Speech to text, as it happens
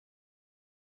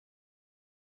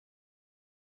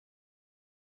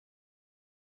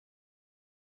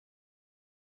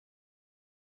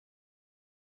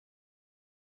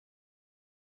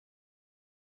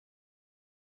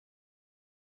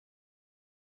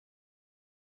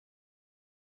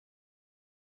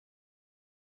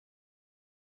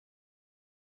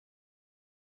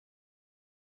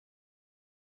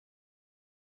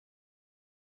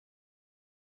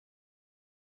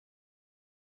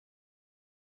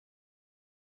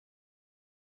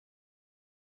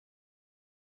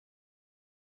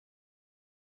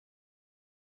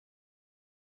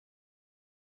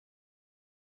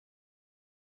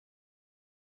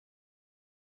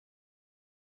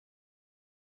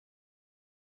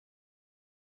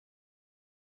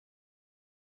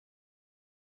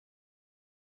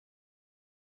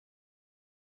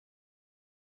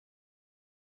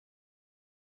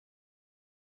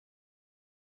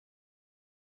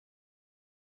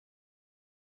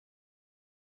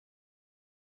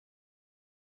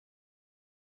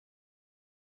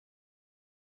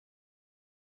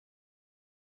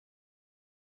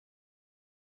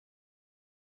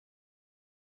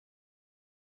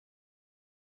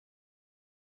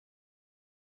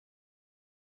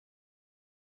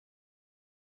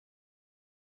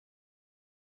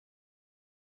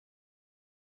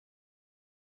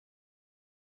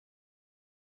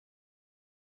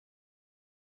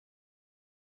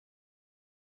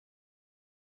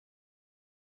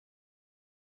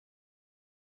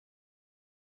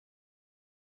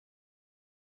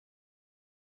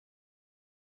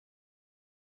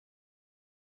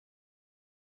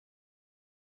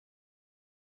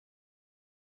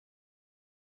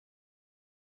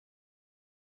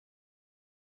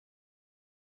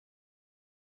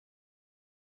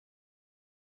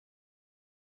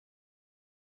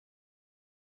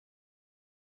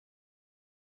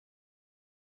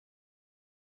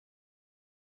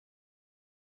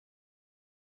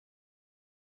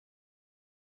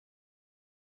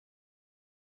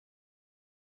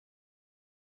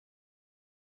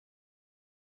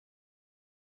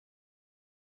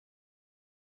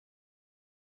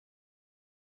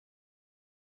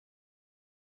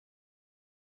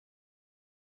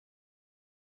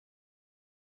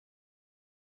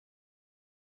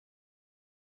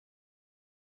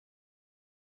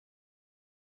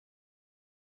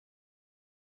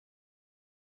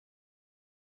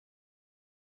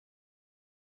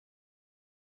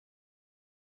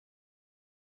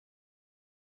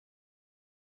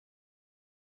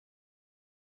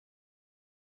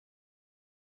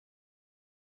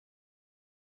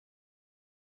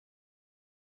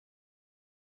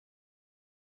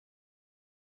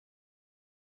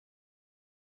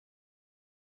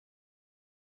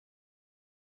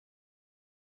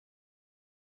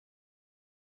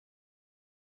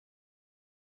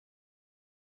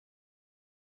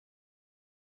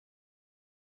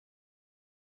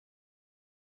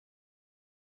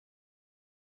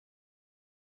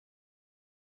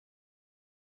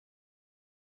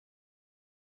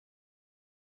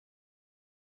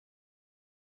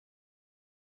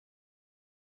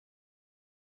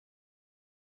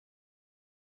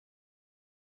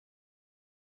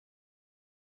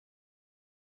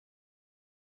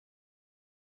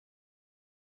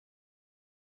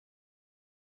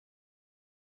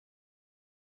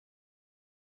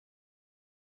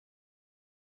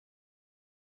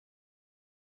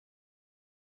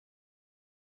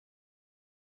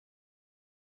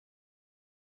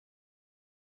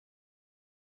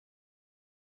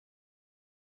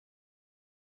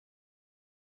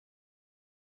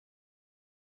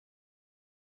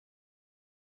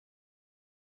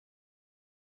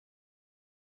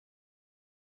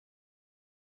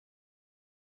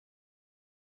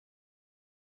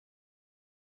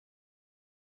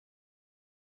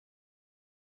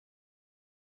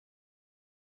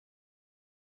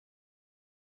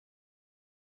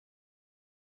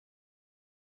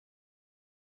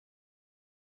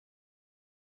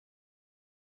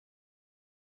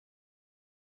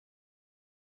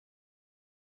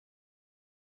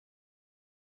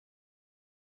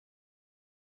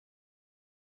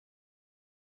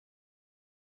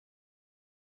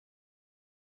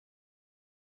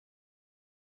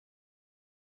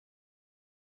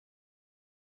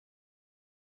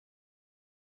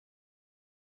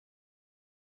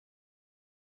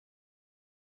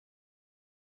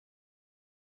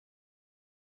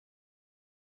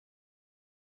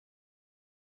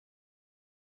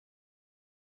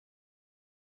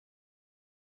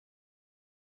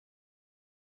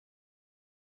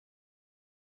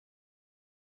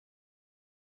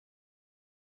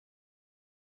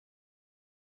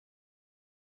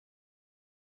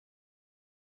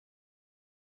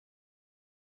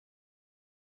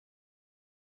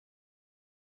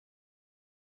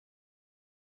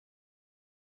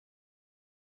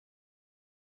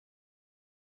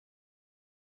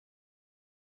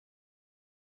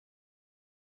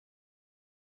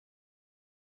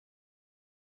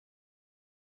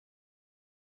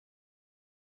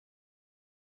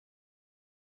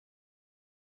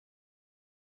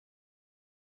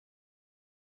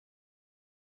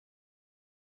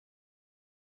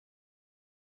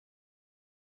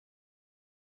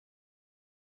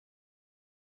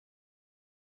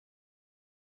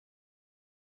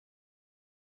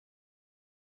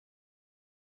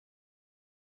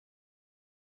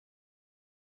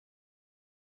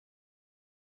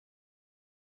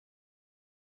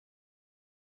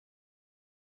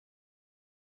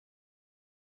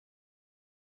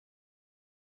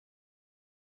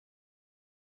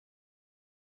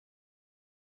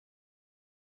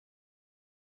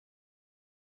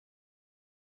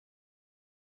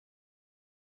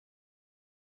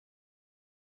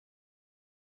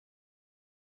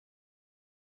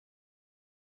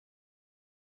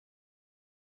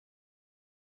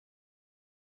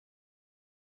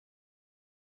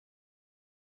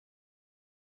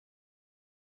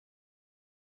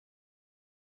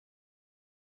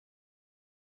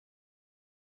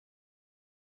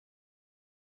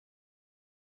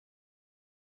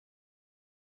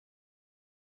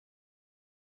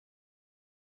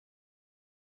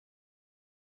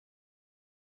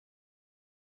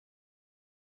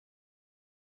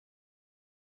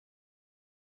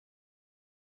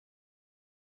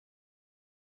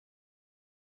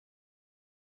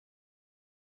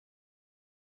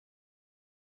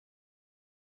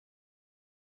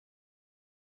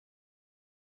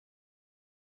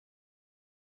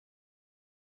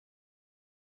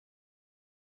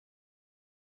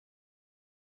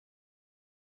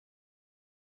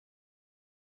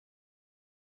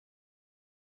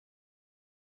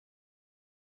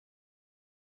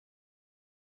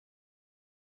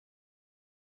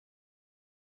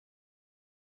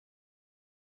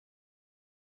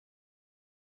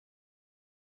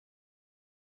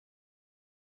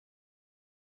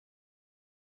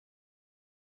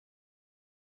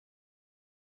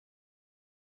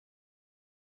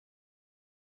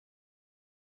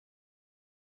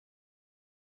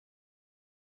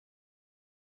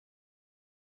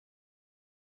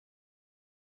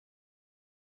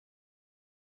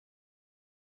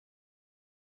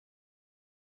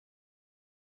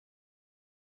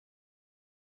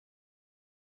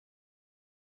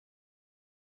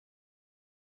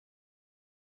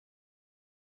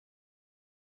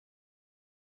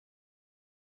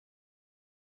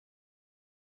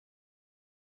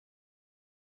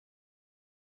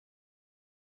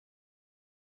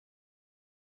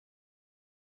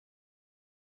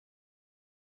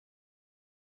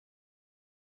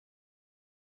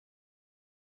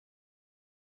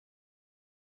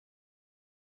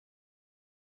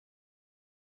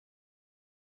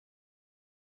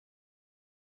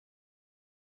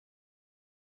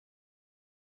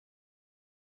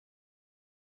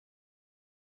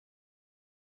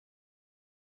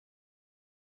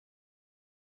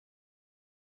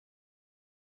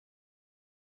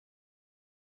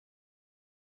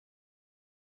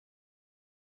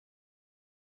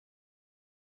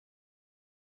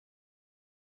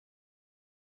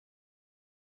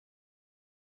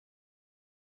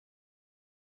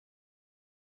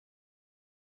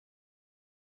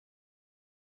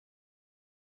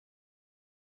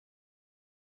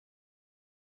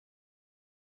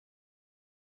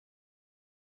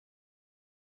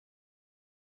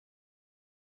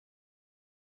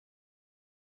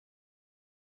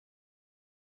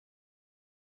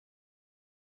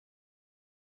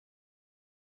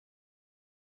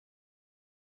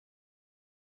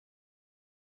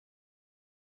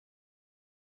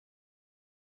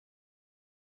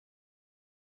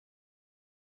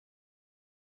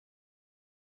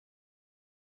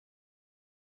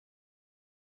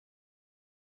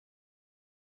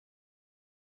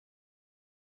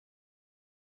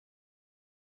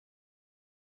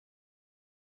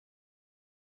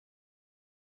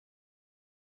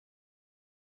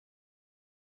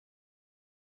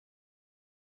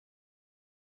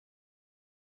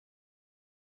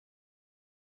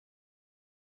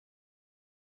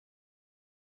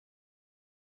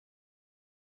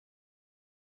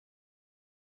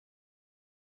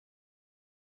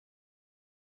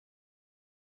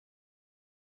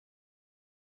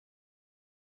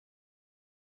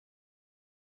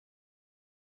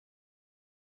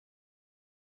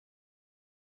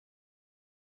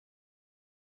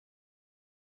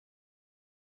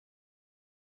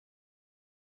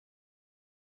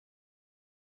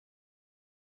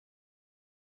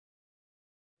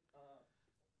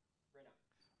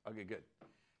Okay, good.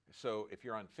 So if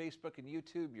you're on Facebook and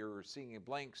YouTube, you're seeing a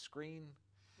blank screen,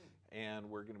 and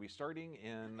we're going to be starting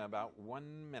in about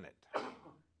 1 minute.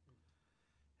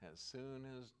 As soon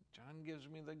as John gives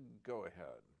me the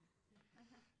go-ahead.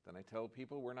 Then I tell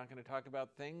people we're not going to talk about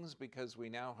things because we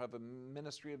now have a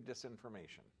ministry of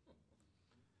disinformation.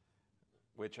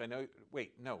 Which I know,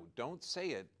 wait, no, don't say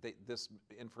it. This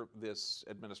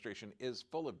administration is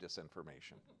full of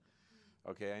disinformation.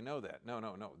 Okay, I know that. No.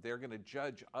 They're going to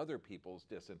judge other people's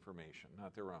disinformation,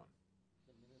 not their own.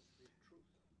 The Ministry of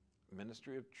Truth.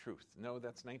 Ministry of Truth. No,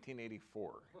 that's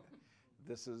 1984.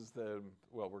 This is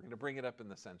well, we're going to bring it up in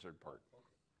the censored part.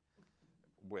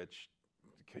 Which,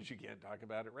 because you can't talk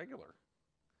about it regular.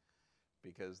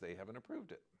 Because they haven't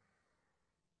approved it.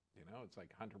 You know, it's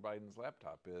like Hunter Biden's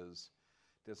laptop is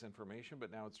disinformation,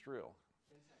 but now it's real.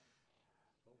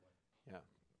 Yeah.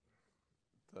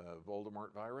 The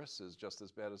Voldemort virus is just as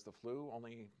bad as the flu,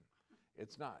 only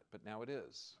it's not, but now it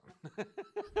is.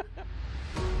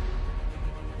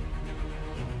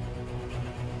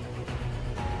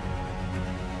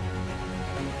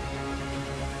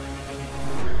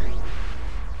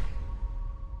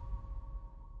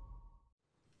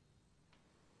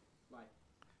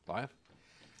 Live?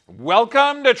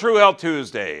 Welcome to True Health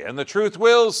Tuesday, and the truth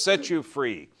will set you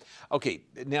free. Okay,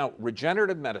 now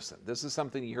regenerative medicine. This is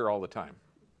something you hear all the time.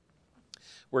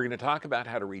 We're going to talk about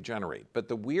how to regenerate, but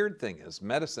the weird thing is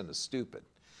medicine is stupid.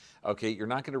 Okay, you're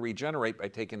not going to regenerate by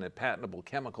taking a patentable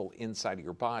chemical inside of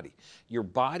your body. Your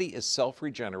body is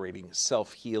self-regenerating,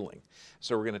 self-healing.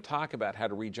 So we're going to talk about how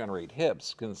to regenerate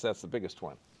hips, because that's the biggest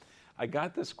one. I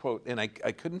got this quote, and I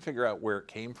couldn't figure out where it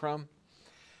came from.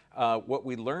 What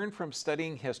we learn from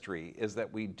studying history is that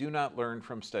we do not learn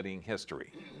from studying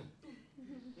history.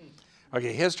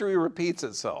 Okay, history repeats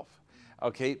itself.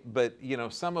 Okay, but you know,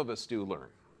 some of us do learn.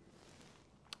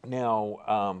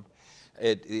 Now,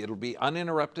 it'll be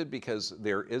uninterrupted because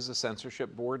there is a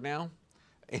censorship board now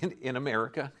in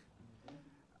America.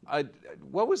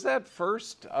 What was that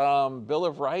first Bill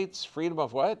of Rights? Freedom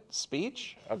of what?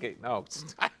 Speech? Okay, no,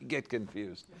 I get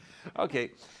confused. Okay,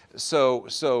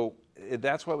 so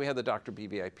that's why we have the Dr.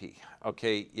 BVIP.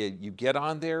 Okay, you get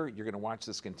on there, you're going to watch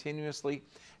this continuously,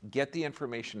 get the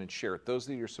information and share it. Those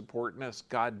that are supporting us,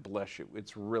 God bless you.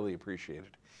 It's really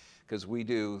appreciated because we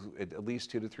do at least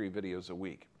 2 to 3 videos a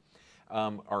week.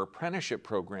 Our apprenticeship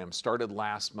program started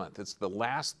last month. It's the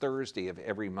last Thursday of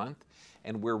every month,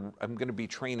 and I'm going to be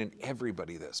training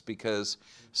everybody this because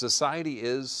society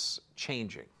is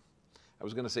changing. I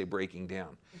was going to say breaking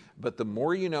down, but the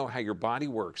more you know how your body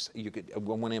works, we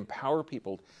want to empower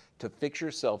people to fix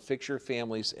yourself, fix your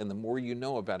families, and the more you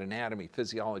know about anatomy,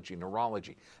 physiology,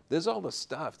 neurology. This is all the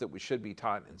stuff that we should be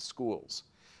taught in schools,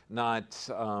 not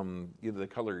the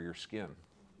color of your skin.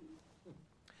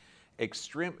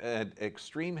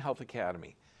 Extreme Health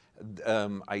Academy.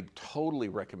 I totally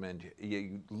recommend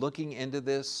you looking into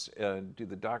this. Do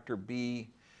the Dr. B.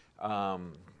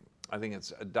 I think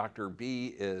it's Dr.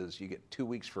 B is you get 2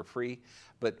 weeks for free,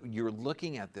 but you're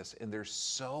looking at this and there's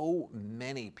so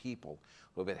many people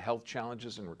who have had health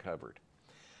challenges and recovered.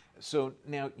 So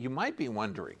now you might be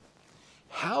wondering,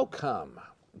 how come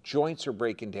joints are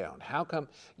breaking down? How come,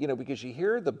 you know, because you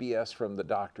hear the BS from the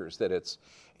doctors that it's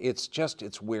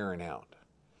wearing out.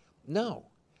 No,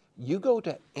 you go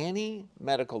to any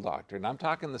medical doctor, and I'm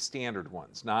talking the standard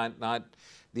ones, not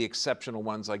the exceptional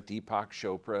ones like Deepak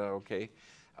Chopra, okay?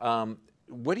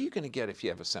 What are you going to get if you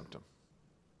have a symptom?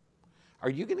 Are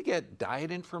you going to get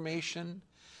diet information,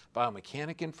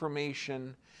 biomechanic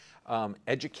information,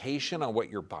 education on what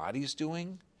your body's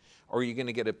doing? Or are you going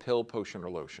to get a pill, potion,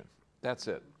 or lotion? That's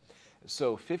it.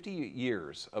 So 50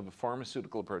 years of a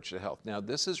pharmaceutical approach to health. Now,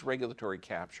 this is regulatory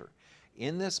capture.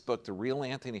 In this book, The Real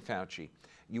Anthony Fauci,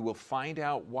 you will find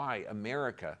out why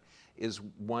America is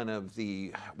one of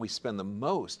we spend the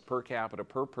most per capita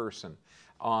per person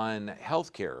on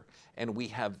healthcare, and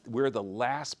we're the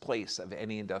last place of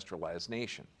any industrialized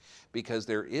nation because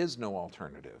there is no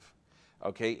alternative.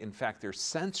 Okay, in fact, they're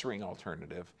censoring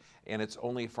alternative, and it's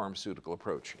only a pharmaceutical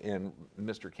approach. And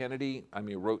Mr. Kennedy,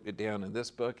 wrote it down in this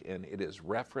book, and it is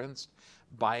referenced.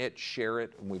 Buy it, share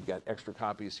it, and we've got extra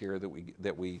copies here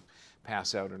that we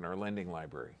pass out in our lending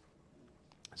library.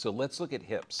 So let's look at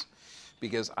hips,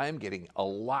 because I'm getting a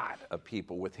lot of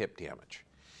people with hip damage.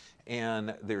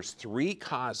 And there's 3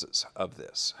 causes of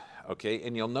this, okay?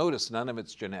 And you'll notice none of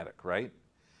it's genetic, right?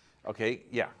 Okay,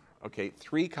 yeah, okay,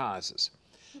 3 causes.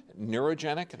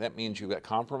 Neurogenic, that means you've got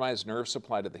compromised nerve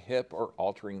supply to the hip or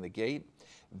altering the gait.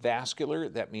 Vascular,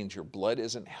 that means your blood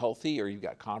isn't healthy or you've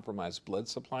got compromised blood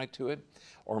supply to it.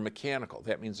 Or mechanical,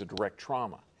 that means a direct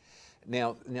trauma.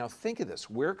 Now think of this,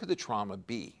 where could the trauma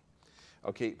be?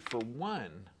 Okay, for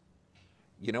one,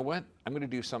 you know what? I'm going to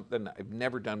do something I've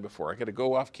never done before. I got to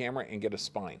go off camera and get a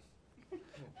spine.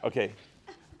 Okay,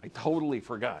 I totally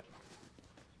forgot.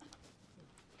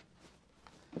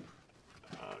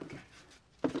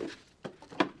 Okay.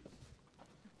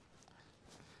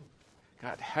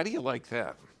 God, how do you like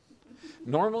that?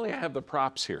 Normally I have the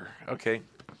props here, okay?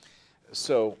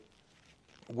 So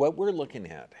what we're looking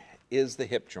at is the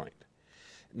hip joint.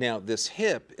 Now, this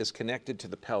hip is connected to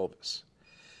the pelvis.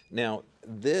 Now,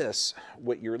 this,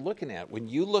 what you're looking at, when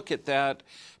you look at that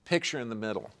picture in the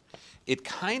middle, it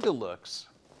kind of looks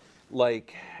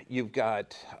like you've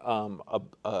got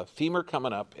a femur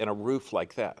coming up and a roof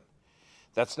like that.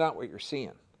 That's not what you're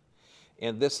seeing.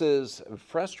 And this is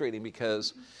frustrating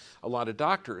because a lot of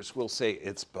doctors will say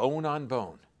it's bone on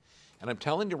bone. And I'm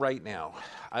telling you right now,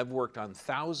 I've worked on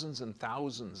thousands and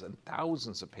thousands and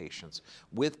thousands of patients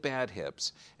with bad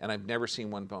hips, and I've never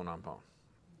seen one bone on bone,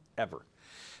 ever.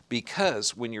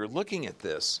 Because when you're looking at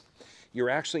this,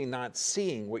 you're actually not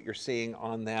seeing what you're seeing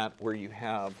on that where you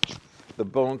have the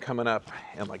bone coming up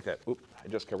and like that. Oop, I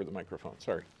just covered the microphone,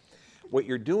 sorry. What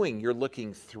you're doing, you're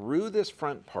looking through this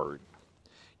front part,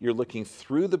 you're looking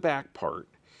through the back part,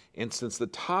 and since the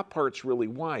top part's really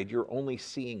wide, you're only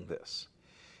seeing this.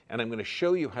 And I'm going to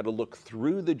show you how to look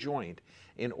through the joint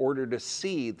in order to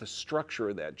see the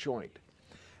structure of that joint.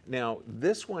 Now,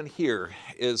 this one here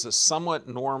is a somewhat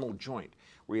normal joint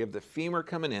where you have the femur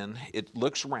coming in, it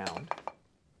looks round,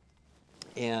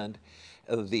 and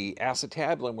the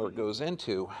acetabulum where it goes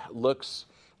into looks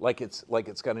like it's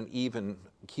got an even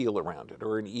keel around it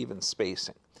or an even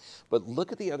spacing. But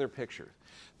look at the other picture,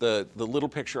 the little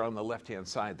picture on the left-hand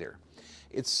side there.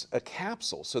 It's a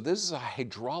capsule, so this is a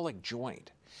hydraulic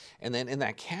joint. And then in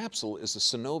that capsule is the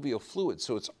synovial fluid,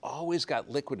 so it's always got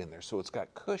liquid in there, so it's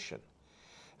got cushion.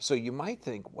 So you might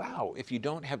think, wow, if you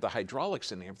don't have the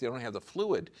hydraulics in there, if you don't have the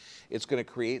fluid, it's going to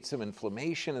create some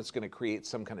inflammation, it's going to create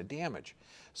some kind of damage.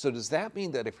 So does that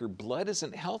mean that if your blood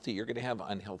isn't healthy, you're going to have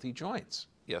unhealthy joints?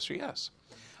 Yes or yes?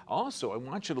 Also, I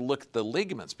want you to look at the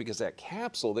ligaments because that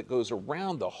capsule that goes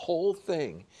around the whole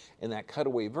thing in that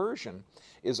cutaway version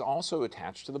is also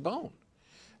attached to the bone.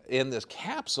 In this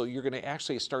capsule, you're going to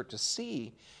actually start to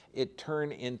see it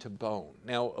turn into bone.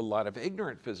 Now, a lot of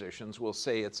ignorant physicians will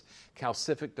say it's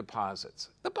calcific deposits.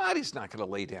 The body's not going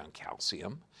to lay down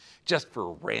calcium just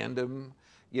for random,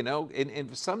 you know,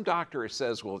 and some doctor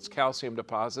says, well, it's calcium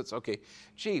deposits. Okay,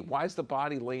 gee, why is the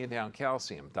body laying down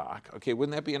calcium, doc? Okay,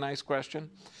 wouldn't that be a nice question?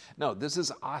 No, this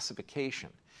is ossification.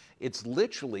 It's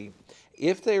literally,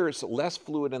 if there's less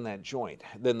fluid in that joint,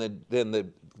 then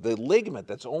the ligament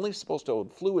that's only supposed to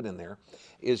hold fluid in there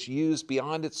is used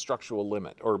beyond its structural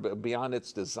limit or beyond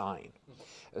its design.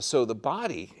 So the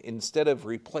body, instead of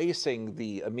replacing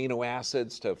the amino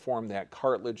acids to form that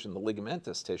cartilage and the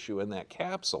ligamentous tissue in that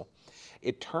capsule,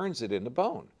 it turns it into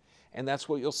bone. And that's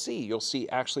what you'll see. You'll see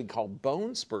actually called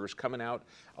bone spurs coming out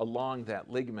along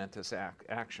that ligamentous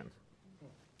action.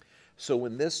 So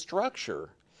when this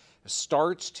structure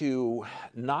starts to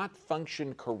not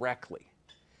function correctly,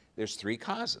 there's three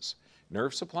causes: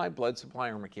 nerve supply, blood supply,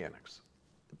 or mechanics.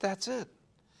 That's it.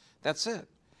 That's it.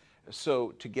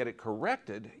 So to get it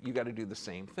corrected, you got to do the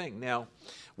same thing. Now,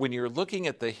 when you're looking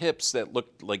at the hips that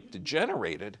look like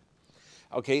degenerated,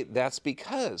 okay, that's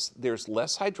because there's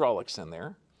less hydraulics in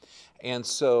there, and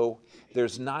so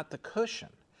there's not the cushion.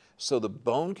 So the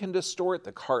bone can distort,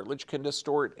 the cartilage can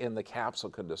distort, and the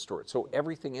capsule can distort. So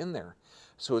everything in there.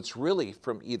 So it's really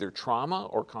from either trauma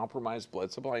or compromised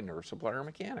blood supply, nerve supply, or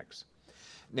mechanics.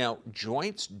 Now,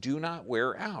 joints do not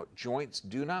wear out. Joints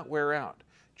do not wear out.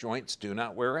 Joints do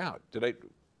not wear out. Did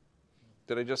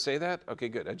I just say that? Okay,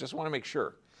 good. I just want to make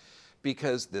sure,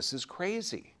 because this is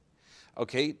crazy.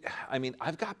 Okay, I mean,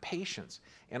 I've got patients,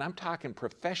 and I'm talking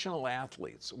professional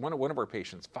athletes. One of our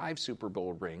patients, 5 Super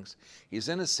Bowl rings. He's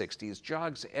in his 60s,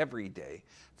 jogs every day,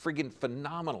 friggin'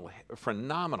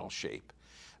 phenomenal shape.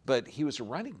 But he was a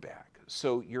running back.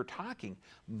 So you're talking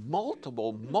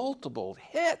multiple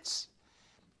hits.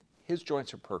 His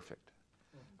joints are perfect.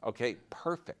 Okay,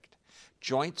 perfect.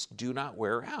 Joints do not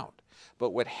wear out. But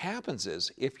what happens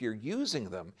is, if you're using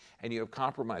them and you have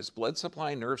compromised blood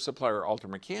supply, nerve supply, or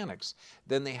altered mechanics,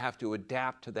 then they have to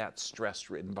adapt to that stressed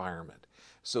environment.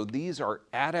 So these are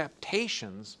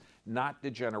adaptations, not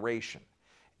degeneration.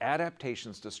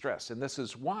 Adaptations to stress. And this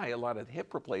is why a lot of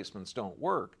hip replacements don't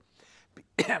work,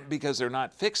 because they're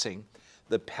not fixing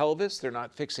the pelvis, they're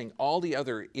not fixing all the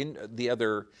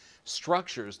other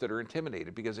structures that are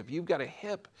intimidated. Because if you've got a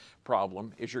hip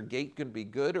problem, is your gait going to be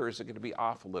good or is it going to be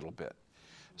off a little bit?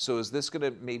 So is this going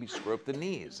to maybe screw up the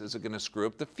knees? Is it going to screw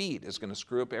up the feet? Is it going to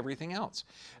screw up everything else?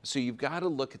 So you've got to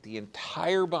look at the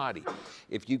entire body.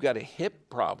 If you've got a hip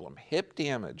problem, hip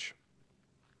damage,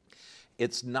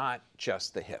 it's not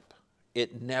just the hip.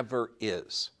 It never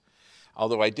is.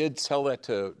 Although I did tell that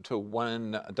to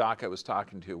one doc I was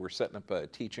talking to. We're setting up a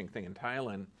teaching thing in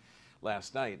Thailand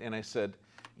last night, and I said,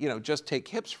 just take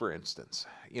hips, for instance,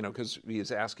 because he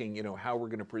is asking, how we're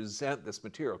going to present this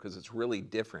material, because it's really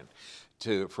different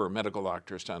for medical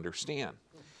doctors to understand.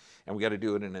 And we got to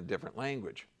do it in a different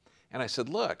language. And I said,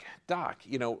 look, doc,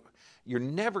 you're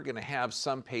never going to have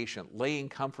some patient laying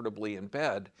comfortably in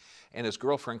bed and his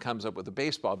girlfriend comes up with a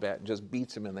baseball bat and just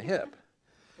beats him in the hip.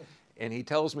 And he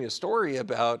tells me a story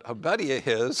about a buddy of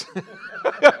his.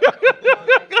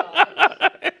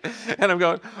 And I'm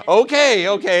going,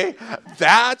 okay,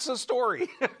 that's a story.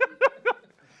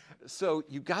 So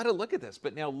you got to look at this.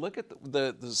 But now look at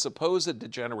the supposed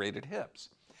degenerated hips.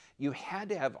 You had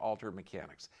to have altered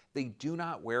mechanics. They do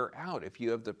not wear out if you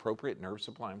have the appropriate nerve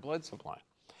supply and blood supply.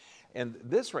 And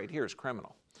this right here is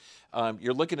criminal.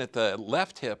 You're looking at the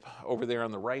left hip over there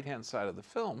on the right-hand side of the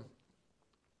film.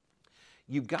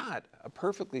 You've got a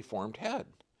perfectly formed head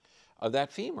of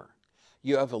that femur.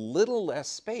 You have a little less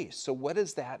space. So what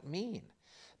does that mean?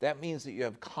 That means that you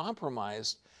have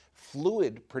compromised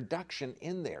fluid production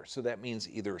in there. So that means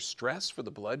either stress for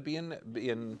the blood being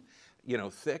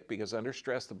thick, because under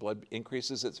stress the blood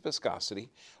increases its viscosity,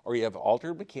 or you have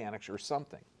altered mechanics or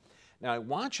something. Now I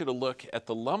want you to look at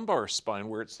the lumbar spine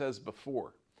where it says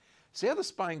before. See how the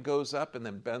spine goes up and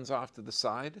then bends off to the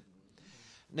side?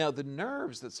 Now, the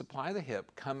nerves that supply the hip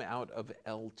come out of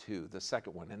L2, the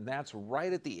second one, and that's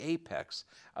right at the apex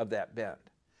of that bend.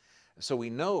 So we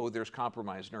know there's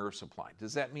compromised nerve supply.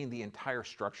 Does that mean the entire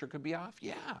structure could be off?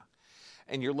 Yeah.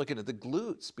 And you're looking at the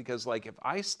glutes, because like if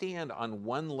I stand on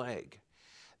one leg,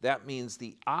 that means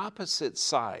the opposite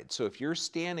side. So if you're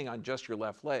standing on just your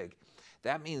left leg,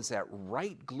 that means that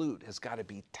right glute has got to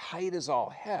be tight as all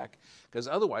heck, because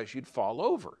otherwise you'd fall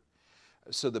over.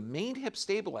 So the main hip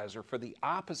stabilizer for the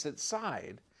opposite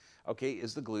side, okay,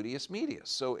 is the gluteus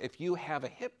medius. So if you have a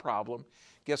hip problem,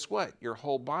 guess what? Your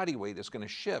whole body weight is going to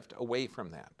shift away from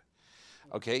that,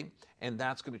 okay? And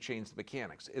that's going to change the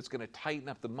mechanics. It's going to tighten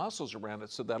up the muscles around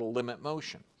it, so that'll limit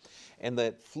motion. And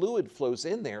that fluid flows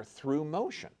in there through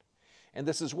motion. And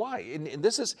this is why. And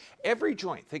this is every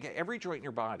joint. Think of every joint in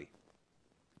your body.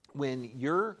 When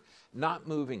you're not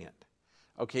moving it,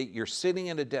 okay, you're sitting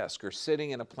at a desk or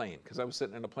sitting in a plane, because I was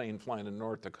sitting in a plane flying to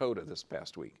North Dakota this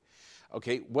past week.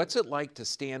 Okay, what's it like to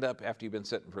stand up after you've been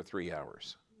sitting for 3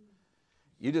 hours?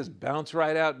 You just bounce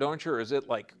right out, don't you? Or is it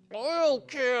like, oil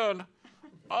can?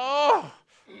 Oh,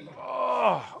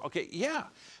 okay, yeah.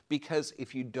 Because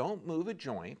if you don't move a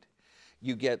joint,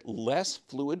 you get less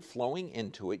fluid flowing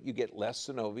into it, you get less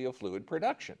synovial fluid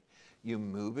production. You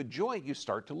move a joint, you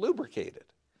start to lubricate it.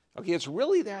 Okay, it's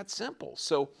really that simple.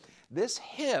 So this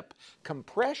hip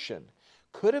compression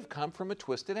could have come from a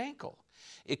twisted ankle.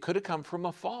 It could have come from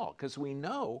a fall, because we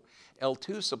know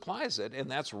L2 supplies it, and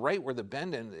that's right where the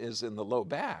bend is in the low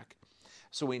back.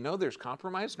 So we know there's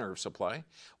compromised nerve supply.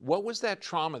 What was that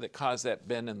trauma that caused that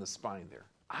bend in the spine there?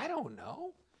 I don't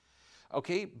know.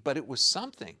 Okay, but it was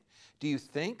something. Do you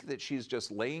think that she's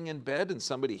just laying in bed and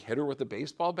somebody hit her with a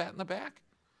baseball bat in the back?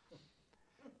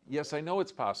 Yes, I know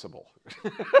it's possible.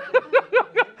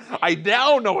 I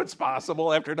now know it's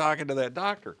possible after talking to that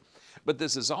doctor. But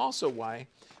this is also why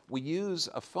we use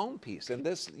a foam piece. And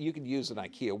this, you could use an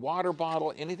IKEA water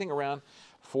bottle, anything around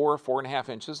 4.5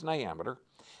 inches in diameter.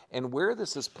 And where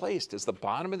this is placed is the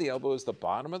bottom of the elbow is the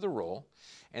bottom of the roll.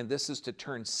 And this is to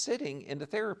turn sitting into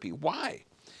therapy. Why?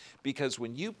 Because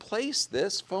when you place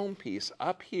this foam piece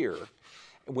up here,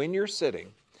 when you're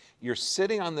sitting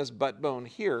on this butt bone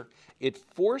here, it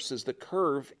forces the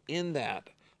curve in that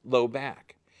low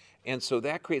back. And so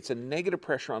that creates a negative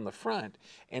pressure on the front,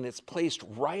 and it's placed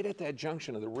right at that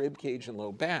junction of the rib cage and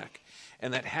low back.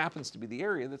 And that happens to be the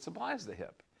area that supplies the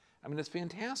hip. I mean, it's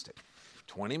fantastic.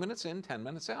 20 minutes in, 10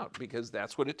 minutes out, because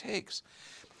that's what it takes.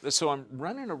 So I'm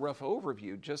running a rough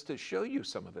overview just to show you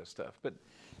some of this stuff. But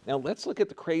now let's look at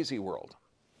the crazy world.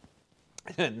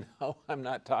 And no, I'm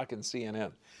not talking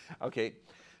CNN. Okay,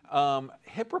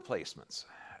 hip replacements.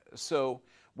 So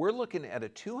we're looking at a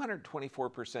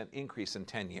 224% increase in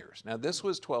 10 years. Now, this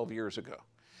was 12 years ago.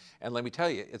 And let me tell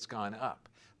you, it's gone up.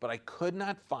 But I could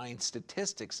not find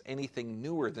statistics anything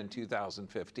newer than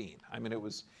 2015. I mean,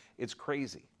 it's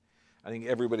crazy. I think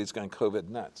everybody's gone COVID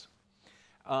nuts.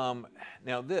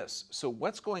 Now this, so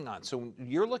what's going on? So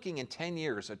you're looking in 10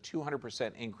 years, a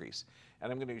 200% increase. And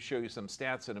I'm going to show you some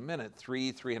stats in a minute,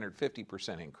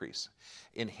 350% increase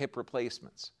in hip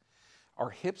replacements. Are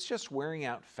hips just wearing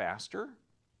out faster?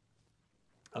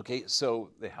 Okay, so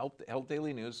the Health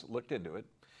Daily News looked into it,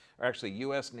 or actually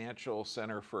U.S. National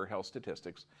Center for Health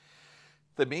Statistics.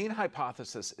 The main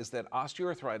hypothesis is that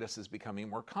osteoarthritis is becoming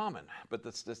more common, but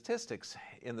the statistics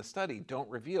in the study don't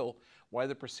reveal why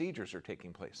the procedures are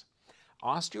taking place.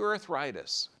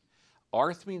 Osteoarthritis,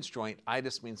 arth means joint,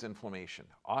 itis means inflammation.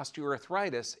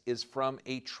 Osteoarthritis is from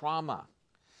a trauma.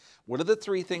 What are the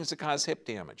three things that cause hip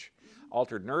damage?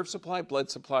 Altered nerve supply, blood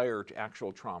supply, or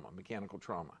actual trauma, mechanical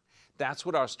trauma. That's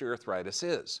what osteoarthritis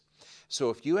is. So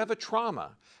if you have a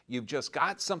trauma, you've just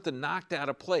got something knocked out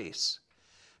of place,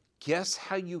 guess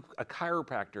how a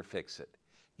chiropractor fix it?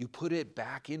 You put it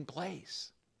back in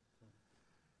place.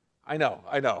 I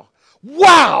know.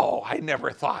 Wow, I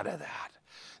never thought of that.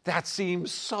 That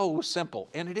seems so simple,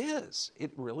 and it is.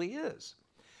 It really is.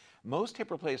 Most hip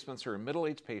replacements are in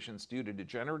middle-aged patients due to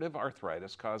degenerative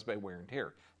arthritis caused by wear and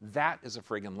tear. That is a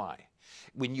friggin' lie.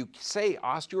 When you say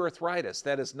osteoarthritis,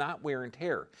 that is not wear and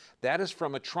tear. That is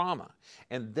from a trauma.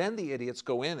 And then the idiots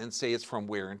go in and say it's from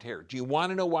wear and tear. Do you want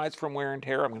to know why it's from wear and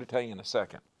tear? I'm going to tell you in a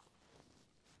second.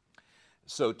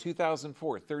 So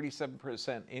 2004,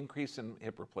 37% increase in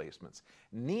hip replacements.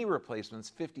 Knee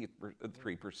replacements,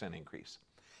 53% increase.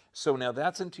 So now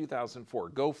that's in 2004.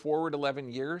 Go forward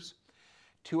 11 years.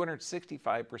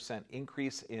 265%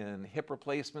 increase in hip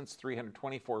replacements,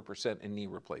 324% in knee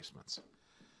replacements.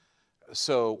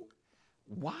 So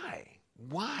why?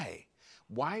 Why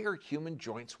are human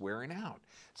joints wearing out?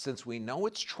 Since we know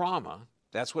it's trauma,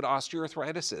 that's what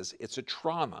osteoarthritis is. It's a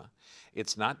trauma.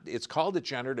 It's called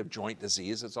degenerative joint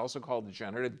disease. It's also called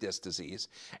degenerative disc disease.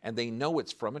 And they know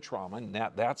it's from a trauma, and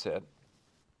that's it.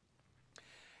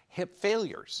 Hip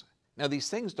failures. Now, these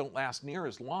things don't last near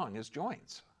as long as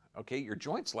joints. Okay, your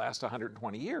joints last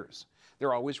 120 years.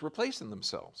 They're always replacing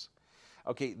themselves.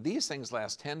 Okay, these things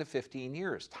last 10 to 15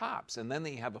 years, tops, and then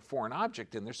they have a foreign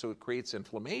object in there, so it creates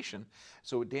inflammation,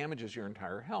 so it damages your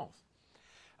entire health.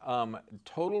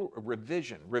 Total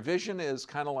revision. Revision is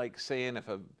kind of like saying if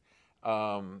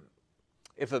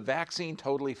a vaccine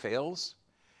totally fails,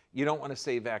 you don't want to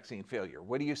say vaccine failure.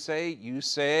 What do you say? You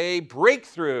say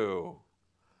breakthrough.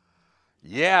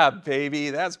 Yeah,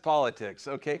 baby, that's politics,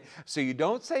 okay? So you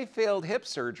don't say failed hip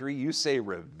surgery, you say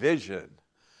revision.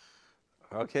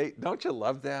 Okay, don't you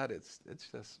love that? It's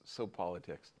just so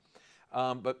politics.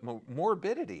 But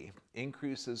morbidity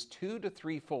increases 2 to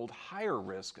 3-fold higher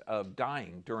risk of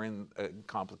dying during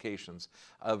complications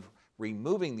of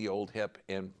removing the old hip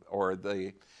or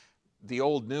the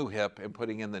old new hip and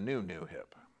putting in the new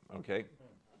hip, okay?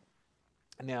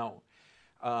 Now,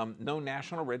 no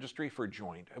national registry for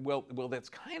joint. Well, that's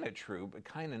kind of true, but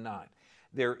kind of not.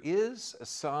 There is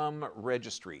some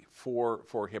registry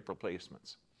for hip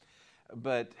replacements.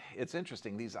 But it's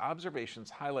interesting, these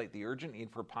observations highlight the urgent need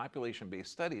for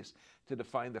population-based studies to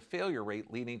define the failure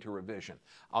rate leading to revision.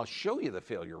 I'll show you the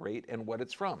failure rate and what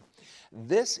it's from.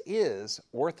 This is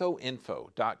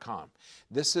orthoinfo.com.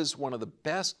 This is one of the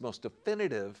best, most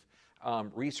definitive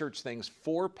research things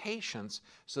for patients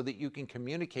so that you can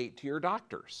communicate to your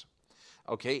doctors.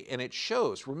 Okay, and it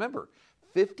shows, remember,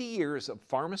 50 years of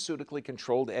pharmaceutically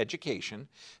controlled education,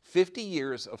 50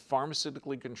 years of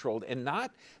pharmaceutically controlled, and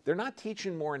they're not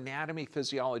teaching more anatomy,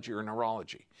 physiology, or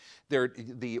neurology.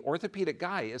 The orthopedic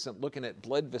guy isn't looking at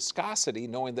blood viscosity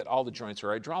knowing that all the joints are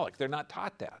hydraulic. They're not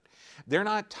taught that. They're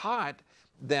not taught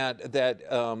that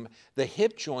the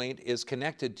hip joint is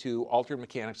connected to altered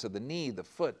mechanics of the knee, the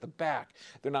foot, the back.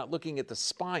 They're not looking at the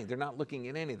spine. They're not looking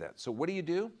at any of that. So what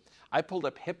do? I pulled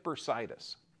up hip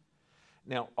bursitis.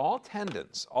 Now, all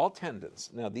tendons,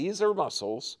 now these are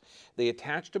muscles, they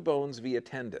attach to bones via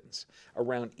tendons.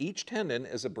 Around each tendon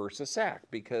is a bursa sac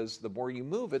because the more you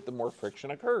move it, the more friction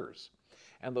occurs.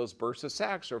 And those bursa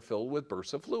sacs are filled with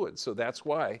bursa fluid. So that's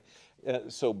why,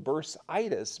 so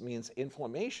bursitis means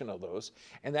inflammation of those,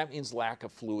 and that means lack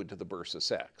of fluid to the bursa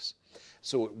sacs.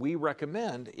 So what we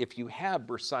recommend, if you have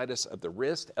bursitis of the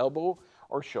wrist, elbow,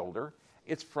 or shoulder,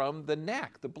 it's from the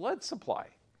neck, the blood supply.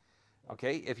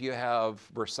 Okay, if you have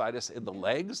bursitis in the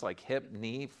legs, like hip,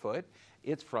 knee, foot,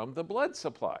 it's from the blood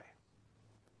supply.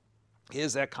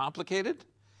 Is that complicated?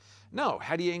 No.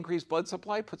 How do you increase blood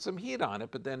supply? Put some heat on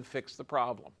it, but then fix the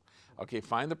problem. Okay,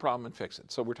 find the problem and fix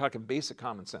it. So we're talking basic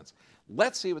common sense.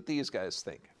 Let's see what these guys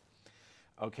think.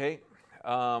 Okay,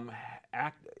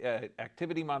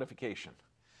 activity modification.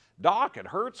 Doc, it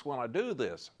hurts when I do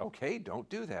this. Okay, don't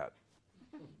do that.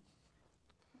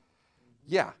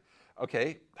 Yeah.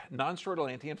 Okay,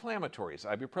 non-steroidal anti-inflammatories,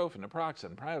 ibuprofen,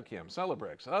 naproxen, Priocam,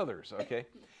 Celebrex, others, okay.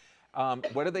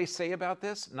 What do they say about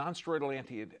this? Non-steroidal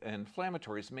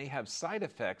anti-inflammatories may have side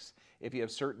effects if you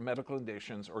have certain medical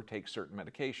conditions or take certain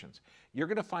medications. You're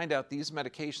going to find out these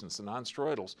medications, the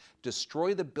non-steroidals,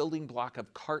 destroy the building block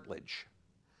of cartilage.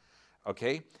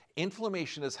 Okay?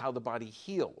 Inflammation is how the body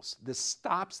heals. This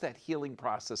stops that healing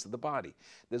process of the body.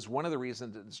 This is one of the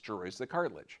reasons it destroys the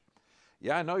cartilage.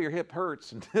 Yeah, I know your hip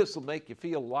hurts, and this will make you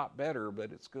feel a lot better,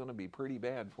 but it's going to be pretty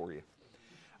bad for you.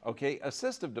 Okay,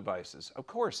 assistive devices, of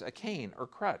course, a cane or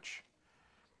crutch.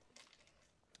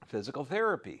 Physical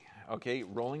therapy, okay,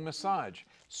 rolling massage,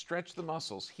 stretch the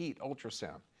muscles, heat,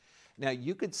 ultrasound. Now,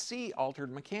 you could see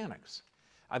altered mechanics.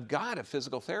 I've got a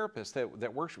physical therapist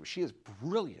that works with. She is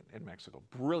brilliant in Mexico,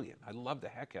 brilliant. I love the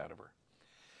heck out of her.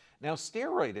 Now,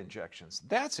 steroid injections,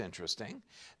 that's interesting.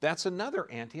 That's another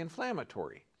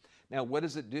anti-inflammatory. Now, what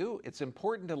does it do? It's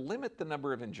important to limit the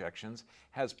number of injections,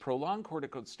 as prolonged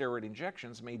corticosteroid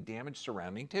injections may damage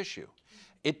surrounding tissue.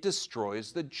 It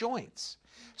destroys the joints.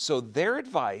 So their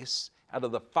advice, out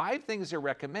of the 5 things they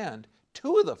recommend,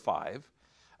 2 of the 5,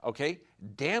 okay,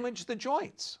 damage the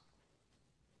joints.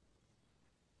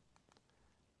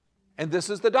 And this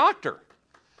is the doctor.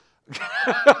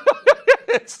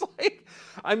 It's like,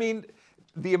 I mean,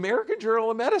 the American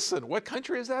Journal of Medicine, what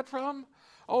country is that from?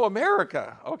 Oh,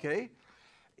 America, okay.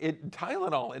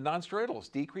 Tylenol and nonsteroidals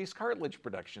decrease cartilage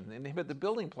production, inhibit the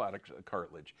building block of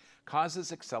cartilage,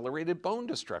 causes accelerated bone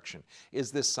destruction.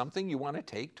 Is this something you want to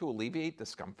take to alleviate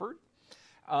discomfort?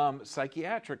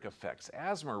 Psychiatric effects,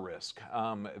 asthma risk,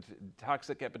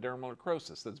 toxic epidermal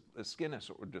necrosis, that's skin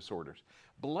disorders,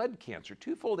 blood cancer,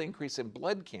 2-fold increase in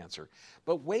blood cancer.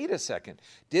 But wait a second,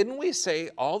 didn't we say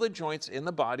all the joints in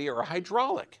the body are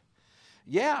hydraulic?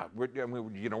 Yeah, we're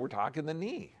talking the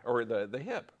knee or the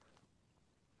hip.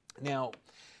 Now,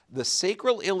 the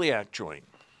sacral iliac joint,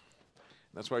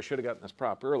 that's why I should have gotten this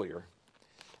prop earlier.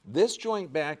 This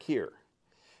joint back here,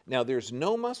 now there's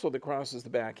no muscle that crosses the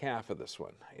back half of this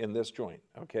one in this joint,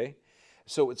 okay?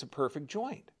 So it's a perfect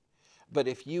joint. But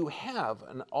if you have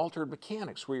an altered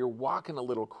mechanics where you're walking a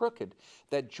little crooked,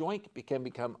 that joint can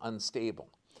become unstable.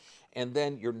 And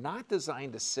then you're not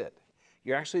designed to sit.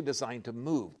 You're actually designed to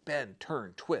move, bend,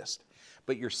 turn, twist.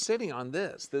 But you're sitting on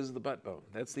this. This is the butt bone.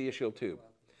 That's the ischial tube.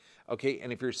 Okay,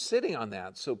 and if you're sitting on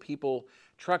that, so people,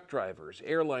 truck drivers,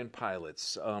 airline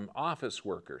pilots, office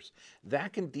workers,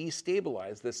 that can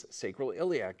destabilize this sacral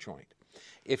iliac joint.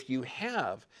 If you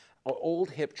have old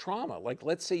hip trauma, like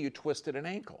let's say you twisted an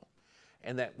ankle,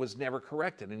 and that was never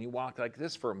corrected, and you walked like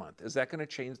this for a month, is that going to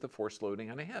change the force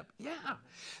loading on a hip? Yeah.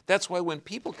 That's why when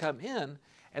people come in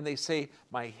and they say,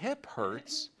 my hip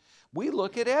hurts, we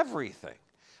look at everything.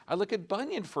 I look at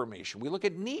bunion formation. We look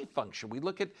at knee function. We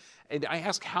look at, and I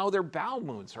ask how their bowel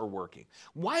movements are working.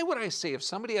 Why would I say if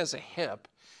somebody has a hip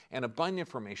and a bunion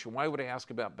formation, why would I ask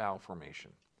about bowel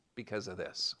formation? Because of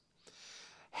this.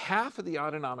 Half of the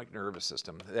autonomic nervous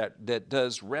system that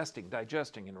does resting,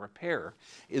 digesting, and repair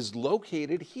is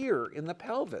located here in the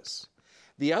pelvis.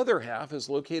 The other half is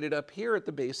located up here at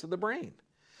the base of the brain.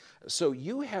 So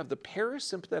you have the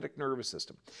parasympathetic nervous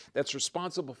system that's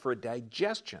responsible for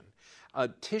digestion.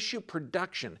 Tissue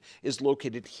production is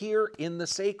located here in the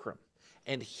sacrum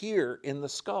and here in the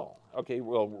skull. Okay,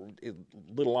 well, a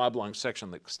little oblong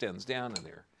section that extends down in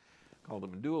there called the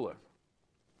medulla.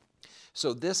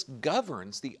 So this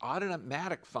governs the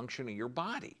autonomic function of your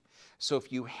body. So if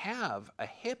you have a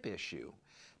hip issue,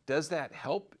 does that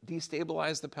help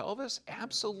destabilize the pelvis?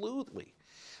 Absolutely.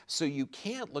 So you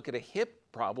can't look at a hip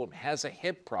problem as a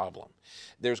hip problem.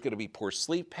 There's going to be poor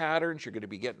sleep patterns. You're going to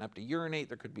be getting up to urinate.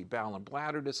 There could be bowel and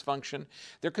bladder dysfunction.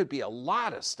 There could be a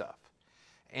lot of stuff.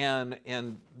 And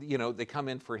you know, they come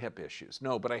in for hip issues.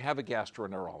 No, but I have a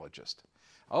gastroenterologist.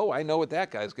 Oh, I know what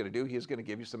that guy's going to do. He's going to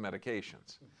give you some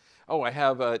medications. Oh, I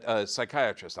have a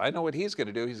psychiatrist. I know what he's going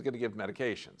to do. He's going to give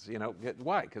medications. You know,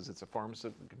 why? Because it's a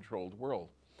pharmaceutical-controlled world.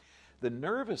 The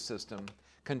nervous system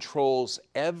controls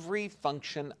every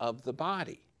function of the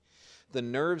body. The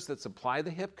nerves that supply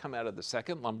the hip come out of the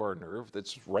second lumbar nerve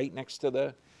that's right next to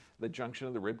the junction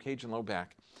of the rib cage and low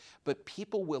back. But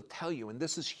people will tell you, and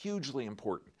this is hugely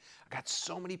important, I've got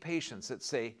so many patients that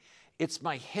say, it's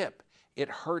my hip, it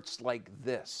hurts like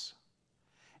this.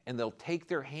 And they'll take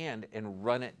their hand and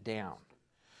run it down,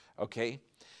 okay?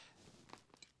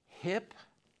 Hip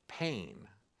pain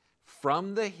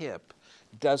from the hip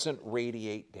doesn't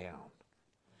radiate down.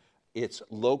 It's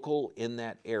local in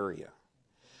that area.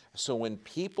 So when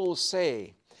people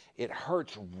say, it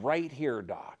hurts right here,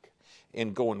 doc,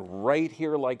 and going right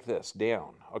here like this,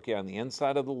 down, okay, on the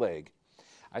inside of the leg,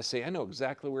 I say, I know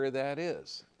exactly where that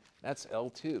is. That's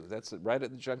L2. That's right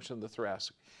at the junction of the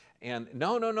thoracic. And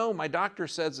no, my doctor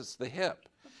says it's the hip.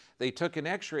 They took an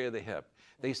x-ray of the hip.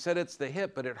 They said it's the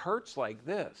hip, but it hurts like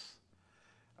this.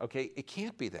 Okay, it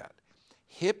can't be that.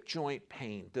 Hip joint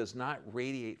pain does not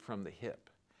radiate from the hip.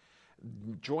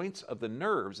 Joints of the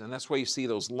nerves, and that's why you see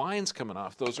those lines coming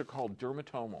off, those are called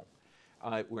dermatomal,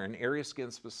 where an area of skin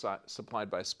is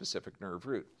supplied by a specific nerve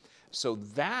root. So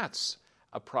that's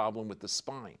a problem with the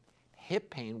spine. Hip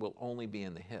pain will only be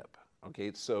in the hip.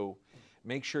 Okay, so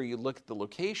make sure you look at the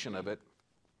location of it,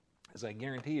 as I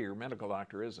guarantee you, your medical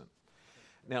doctor isn't.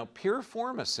 Now,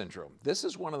 piriformis syndrome, this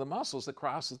is one of the muscles that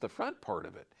crosses the front part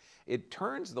of it. It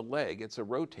turns the leg, it's a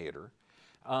rotator,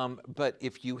 but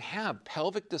if you have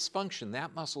pelvic dysfunction,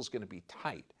 that muscle is going to be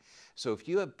tight. So if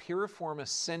you have piriformis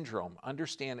syndrome,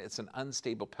 understand it's an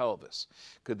unstable pelvis.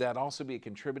 Could that also be a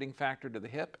contributing factor to the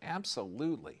hip?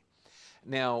 Absolutely.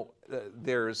 Now,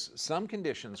 there's some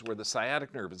conditions where the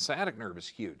sciatic nerve, and sciatic nerve is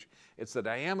huge. It's the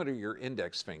diameter of your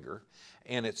index finger,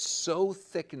 and it's so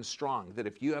thick and strong that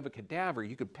if you have a cadaver,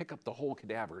 you could pick up the whole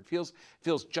cadaver. It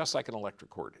feels just like an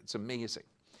electric cord. It's amazing.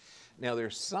 Now,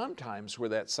 there's some times where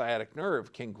that sciatic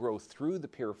nerve can grow through the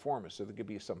piriformis, so there could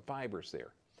be some fibers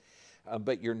there.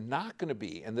 But you're not going to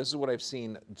be, and this is what I've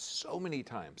seen so many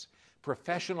times,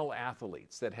 professional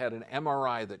athletes that had an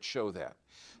MRI that show that.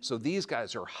 So these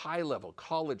guys are high-level,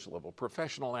 college-level,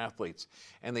 professional athletes,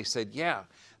 and they said, yeah,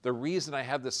 the reason I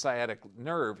have the sciatic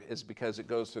nerve is because it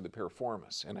goes through the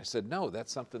piriformis. And I said, no,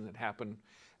 that's something that happened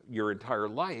your entire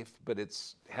life, but it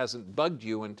hasn't bugged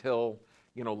you until,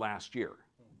 last year.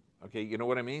 Okay, you know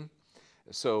what I mean?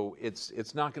 So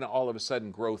it's not going to all of a sudden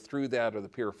grow through that, or the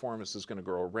piriformis is going to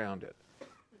grow around it.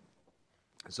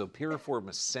 So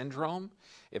piriformis syndrome,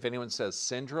 if anyone says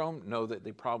syndrome, know that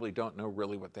they probably don't know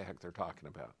really what the heck they're talking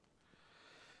about.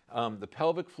 The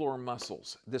pelvic floor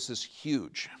muscles, this is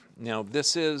huge. Now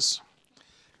this has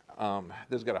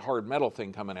got a hard metal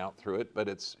thing coming out through it, but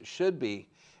it's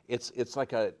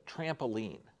like a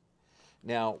trampoline.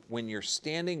 Now when you're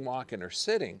standing, walking, or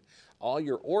sitting, all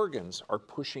your organs are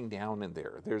pushing down in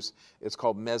there. It's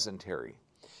called mesentery.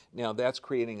 Now that's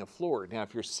creating a floor. Now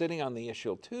if you're sitting on the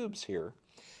ischial tubes here,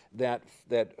 that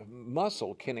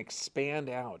muscle can expand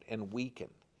out and weaken.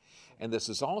 And this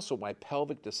is also why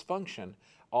pelvic dysfunction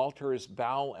alters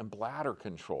bowel and bladder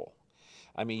control.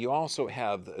 I mean, you also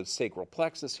have the sacral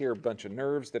plexus here, a bunch of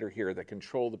nerves that are here that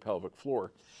control the pelvic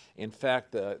floor. In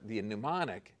fact, the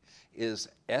mnemonic is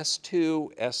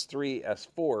S2, S3,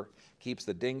 S4 keeps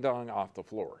the ding-dong off the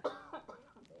floor.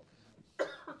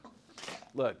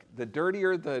 Look, the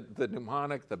dirtier the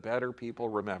mnemonic, the better people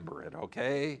remember it,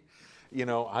 okay?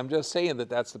 I'm just saying that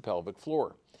that's the pelvic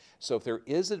floor. So if there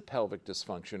is a pelvic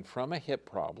dysfunction from a hip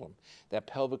problem, that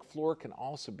pelvic floor can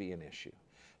also be an issue.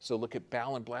 So look at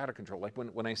bowel and bladder control. Like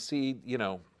when I see,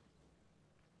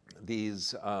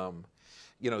 these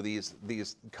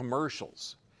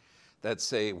commercials that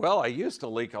say, well, I used to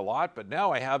leak a lot, but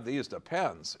now I have these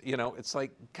Depends. It's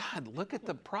like, God, look at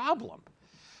the problem.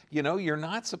 You're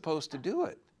not supposed to do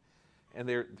it. And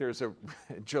there's a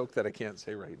joke that I can't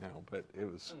say right now, but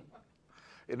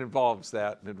it involves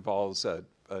that, and it involves a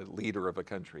leader of a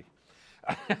country.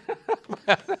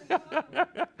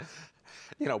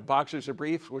 Boxers or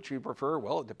briefs, which you prefer?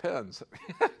 Well, it depends.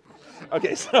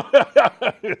 Okay, so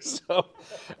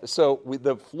with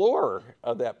the floor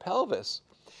of that pelvis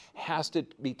has to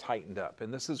be tightened up,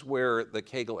 and this is where the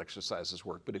Kegel exercises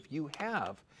work. But if you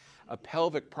have a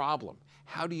pelvic problem,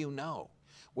 how do you know?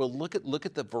 Well, look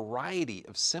at the variety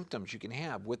of symptoms you can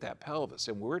have with that pelvis.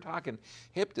 And when we're talking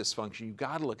hip dysfunction, you've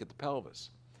got to look at the pelvis.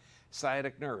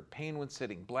 Sciatic nerve, pain when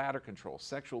sitting, bladder control,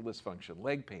 sexual dysfunction,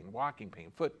 leg pain, walking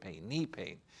pain, foot pain, knee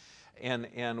pain.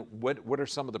 And what are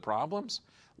some of the problems?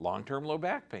 Long-term low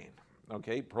back pain.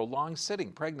 Okay, prolonged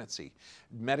sitting, pregnancy.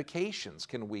 Medications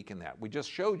can weaken that. We just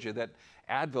showed you that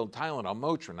Advil, Tylenol,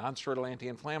 Motrin, non-steroidal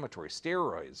anti-inflammatory,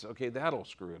 steroids, okay, that'll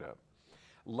screw it up.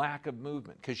 Lack of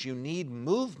movement, because you need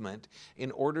movement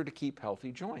in order to keep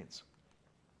healthy joints.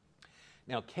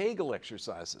 Now, Kegel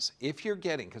exercises, if you're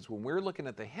getting, because when we're looking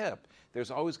at the hip,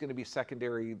 there's always going to be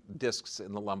secondary discs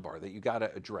in the lumbar that you got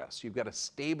to address. You've got to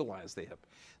stabilize the hip.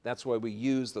 That's why we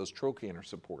use those trochanter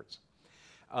supports.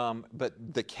 But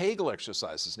the Kegel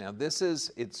exercises, now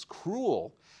it's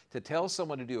cruel to tell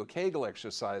someone to do a Kegel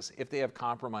exercise if they have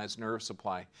compromised nerve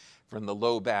supply from the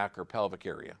low back or pelvic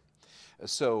area.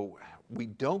 So we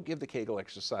don't give the Kegel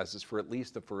exercises for at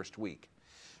least the first week.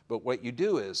 But what you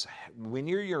do is, when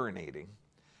you're urinating,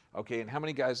 okay, and how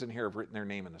many guys in here have written their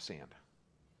name in the sand?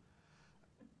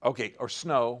 Okay, or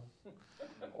snow,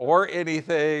 or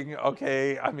anything,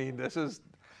 okay, I mean, this is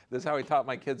how I taught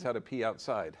my kids how to pee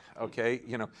outside, okay?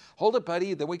 Hold it,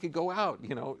 buddy, then we could go out,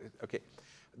 okay.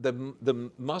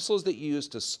 The muscles that you use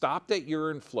to stop that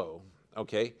urine flow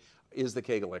okay, is the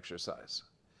Kegel exercise.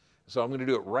 So I'm going to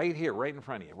do it right here, right in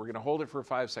front of you. We're going to hold it for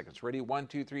 5 seconds. Ready? 1,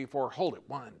 2, 3, 4. Hold it.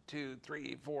 1, 2,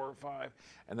 3, 4, 5.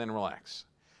 And then relax.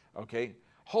 Okay?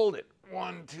 Hold it.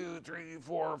 1, 2, 3,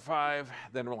 4, 5.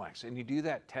 Then relax. And you do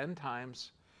that 10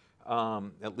 times,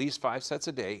 at least 5 sets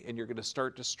a day, and you're going to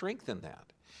start to strengthen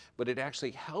that. But it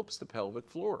actually helps the pelvic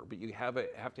floor. But you have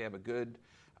to have a good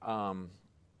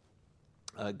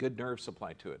nerve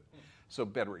supply to it. So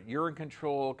better urine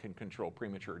control, can control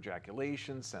premature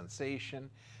ejaculation, sensation,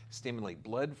 stimulate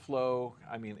blood flow.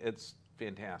 I mean, it's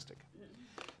fantastic.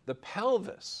 The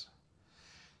pelvis,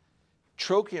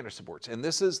 trochanter supports, and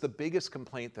this is the biggest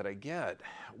complaint that I get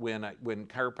when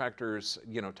chiropractors,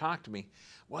 talk to me.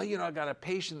 Well, I got a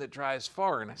patient that drives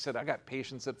far, and I said, I got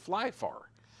patients that fly far.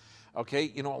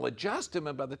 Okay, I'll adjust them,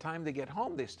 and by the time they get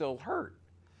home, they still hurt.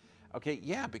 Okay,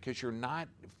 yeah, because you're not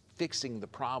fixing the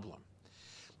problem.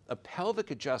 A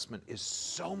pelvic adjustment is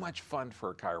so much fun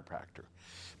for a chiropractor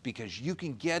because you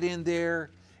can get in there,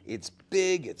 it's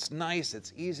big, it's nice,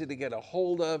 it's easy to get a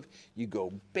hold of, you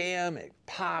go bam, it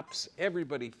pops,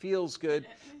 everybody feels good,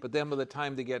 but then by the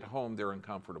time they get home, they're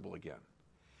uncomfortable again.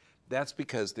 That's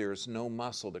because there's no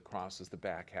muscle that crosses the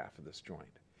back half of this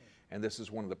joint. And this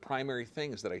is one of the primary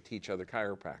things that I teach other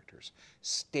chiropractors.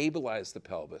 Stabilize the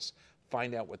pelvis,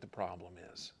 find out what the problem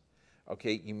is.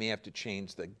 Okay, you may have to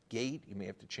change the gait, you may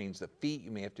have to change the feet,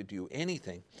 you may have to do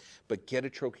anything, but get a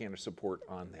trochanter support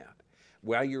on that.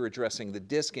 While you're addressing the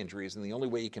disc injuries, and the only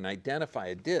way you can identify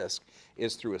a disc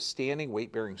is through a standing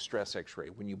weight-bearing stress x-ray.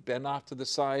 When you bend off to the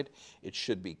side, it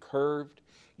should be curved.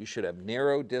 You should have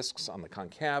narrow discs on the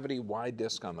concavity, wide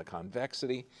disc on the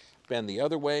convexity. Bend the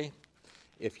other way.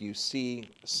 If you see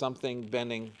something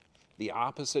bending the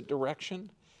opposite direction,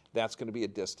 that's going to be a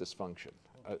disc dysfunction.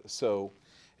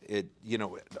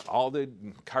 All the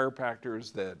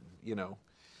chiropractors that,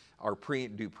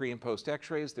 do pre and post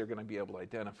x-rays, they're going to be able to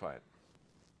identify it.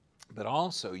 But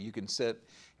also, you can sit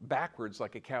backwards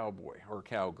like a cowboy or a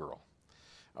cowgirl,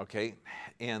 okay?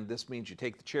 And this means you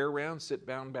take the chair around, sit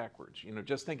down backwards.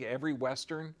 Just think of every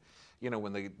Western,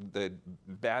 when the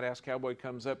badass cowboy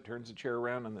comes up, turns the chair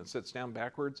around, and then sits down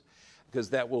backwards, because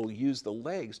that will use the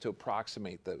legs to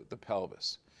approximate the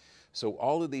pelvis. So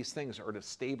all of these things are to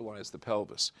stabilize the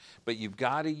pelvis. But you've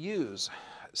got to use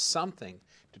something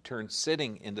to turn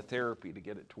sitting into therapy to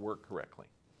get it to work correctly.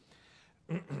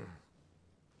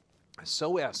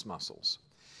 Psoas muscles.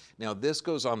 Now this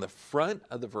goes on the front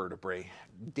of the vertebrae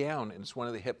down, and it's one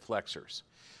of the hip flexors.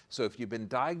 So if you've been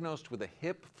diagnosed with a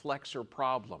hip flexor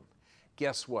problem,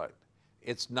 guess what?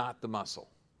 It's not the muscle.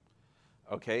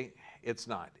 Okay? It's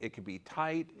not. It could be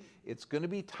tight. It's going to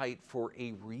be tight for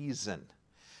a reason.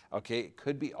 Okay, it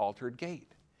could be altered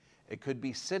gait. It could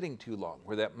be sitting too long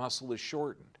where that muscle is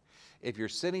shortened. If you're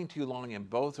sitting too long and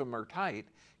both of them are tight,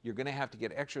 you're going to have to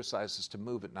get exercises to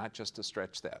move it, not just to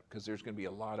stretch that, because there's going to be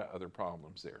a lot of other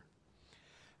problems there.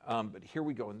 But here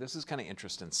we go, and this is kind of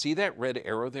interesting. See that red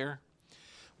arrow there?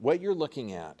 What you're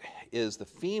looking at is the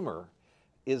femur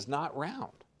is not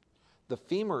round. The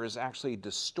femur is actually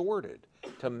distorted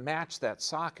to match that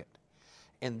socket.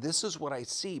 And this is what I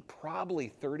see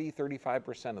probably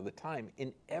 30-35% of the time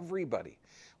in everybody,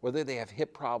 whether they have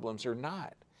hip problems or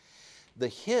not. The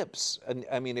hips,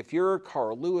 I mean, if you're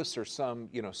Carl Lewis or some,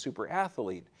 super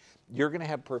athlete, you're going to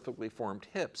have perfectly formed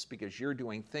hips because you're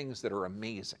doing things that are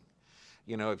amazing.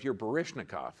 If you're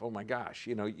Baryshnikov, oh my gosh,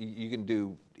 you can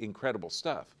do incredible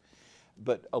stuff.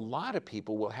 But a lot of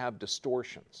people will have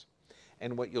distortions.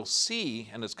 And what you'll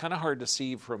see, and it's kind of hard to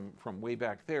see from way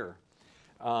back there,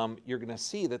 you're going to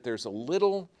see that there's a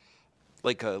little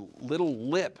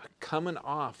lip coming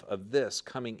off of this,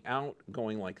 coming out,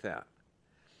 going like that.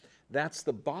 That's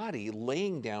the body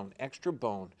laying down extra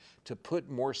bone to put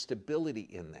more stability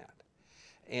in that.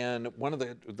 And one of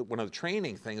the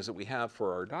training things that we have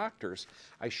for our doctors,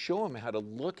 I show them how to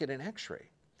look at an x-ray.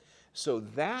 So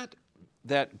that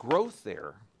growth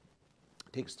there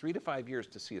takes 3 to 5 years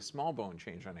to see a small bone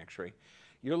change on x-ray.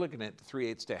 You're looking at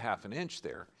 3/8 to 1/2 inch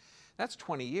there. That's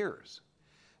 20 years.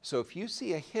 So if you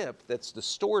see a hip that's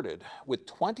distorted with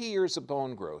 20 years of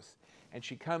bone growth, and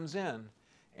she comes in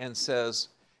and says,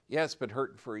 yeah, it's been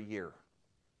hurting for a year.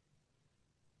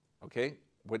 Okay?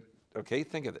 Okay,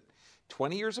 think of it.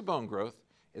 20 years of bone growth,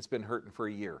 it's been hurting for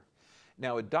a year.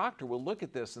 Now a doctor will look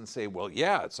at this and say, well,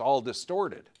 yeah, it's all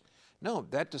distorted. No,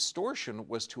 that distortion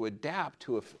was to adapt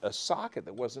to a socket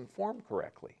that wasn't formed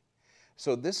correctly.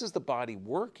 So this is the body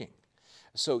working.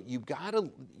 So you've got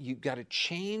to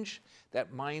change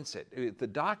that mindset. The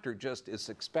doctor just is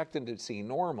expecting to see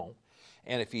normal,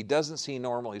 And if he doesn't see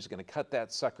normal, he's going to cut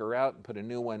that sucker out and put a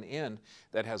new one in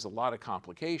that has a lot of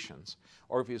complications.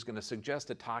 Or if he's going to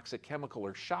suggest a toxic chemical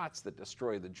or shots that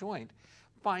destroy the joint,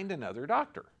 find another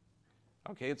doctor.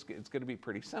 Okay, it's going to be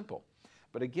pretty simple.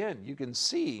 But again, you can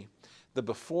see the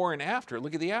before and after.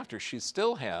 Look at the after. She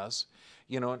still has,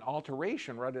 you know, an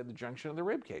alteration right at the junction of the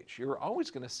rib cage. You're always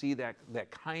going to see that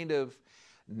kind of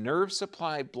nerve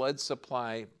supply, blood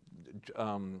supply,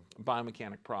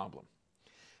 biomechanic problem.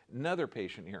 Another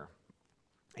patient here,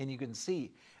 and you can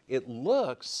see it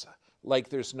looks like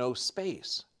there's no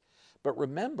space. But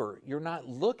remember, you're not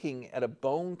looking at a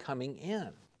bone coming in.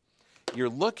 You're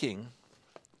looking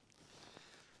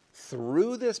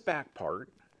through this back part,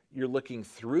 you're looking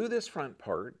through this front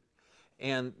part,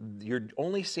 and you're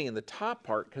only seeing the top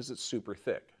part because it's super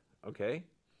thick, okay?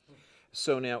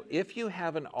 So now, if you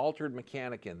have an altered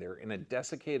mechanic in there, in a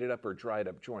desiccated up or dried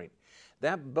up joint,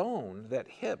 that bone, that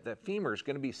hip, that femur is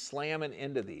going to be slamming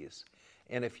into these.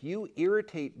 And if you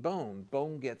irritate bone,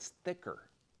 bone gets thicker.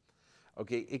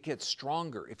 Okay, it gets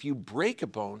stronger. If you break a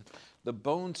bone, the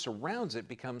bone surrounds it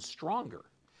becomes stronger.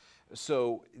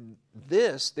 So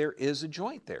there is a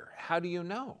joint there. How do you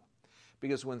know?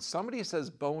 Because when somebody says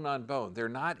bone on bone, they're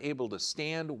not able to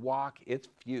stand, walk, it's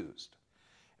fused.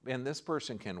 And this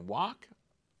person can walk,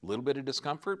 a little bit of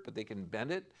discomfort, but they can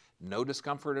bend it, no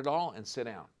discomfort at all, and sit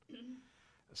down.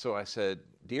 So I said,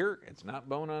 dear, it's not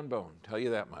bone on bone, tell you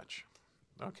that much.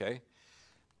 Okay?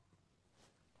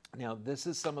 Now, this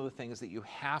is some of the things that you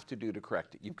have to do to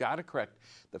correct it. You've got to correct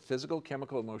the physical,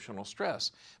 chemical, emotional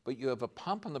stress, but you have a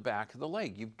pump on the back of the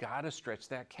leg. You've got to stretch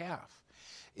that calf.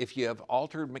 If you have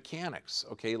altered mechanics,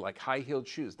 okay, like high-heeled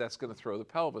shoes, that's going to throw the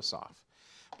pelvis off.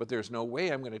 But there's no way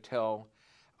I'm going to tell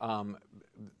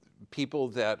people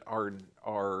that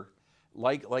are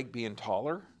like being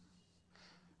taller,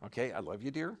 okay, I love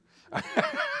you, dear,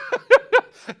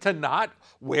 to not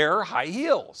wear high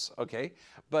heels, okay?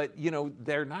 But, you know,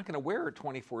 they're not going to wear it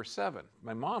 24/7.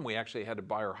 My mom, we actually had to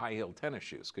buy her high-heeled tennis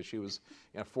shoes because she was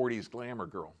a 40s glamour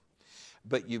girl.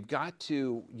 But you've got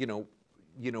to, you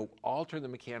know, alter the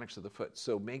mechanics of the foot.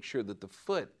 So make sure that the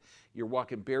foot, you're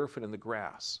walking barefoot in the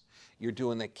grass. You're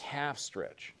doing the calf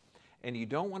stretch. And you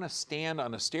don't want to stand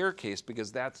on a staircase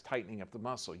because that's tightening up the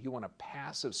muscle. You want a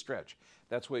passive stretch.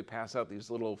 That's why we pass out these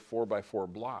little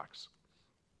 4x4 blocks.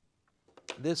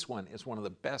 This one is one of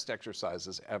the best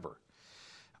exercises ever.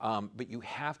 But you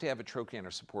have to have a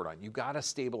trochanter support on. You've got to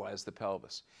stabilize the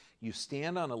pelvis. You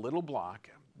stand on a little block,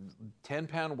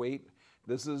 10-pound weight.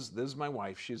 This is my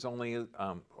wife. She's only,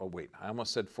 oh wait, I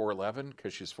almost said 4'11"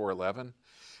 because she's 4'11",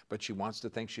 but she wants to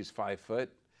think she's 5 foot.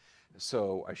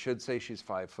 So I should say she's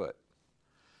 5 foot.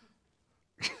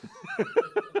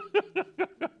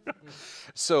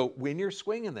 So when you're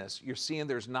swinging this, you're seeing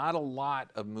there's not a lot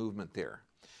of movement there.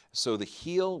 So the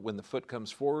heel, when the foot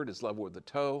comes forward, is level with the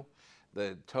toe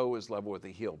is level with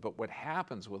the heel. But what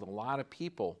happens with a lot of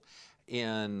people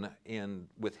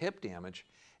with hip damage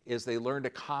is they learn to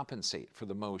compensate for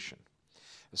the motion.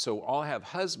 So I'll have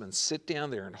husbands sit down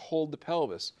there and hold the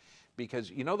pelvis,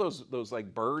 because you know those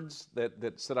like birds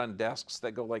that sit on desks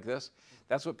that go like this?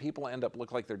 That's what people end up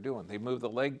look like they're doing. They move the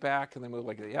leg back and they move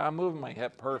like, yeah, I'm moving my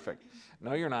hip, perfect.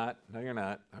 No, you're not. No, you're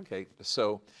not. Okay,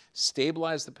 so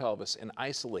stabilize the pelvis and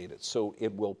isolate it so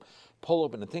it will pull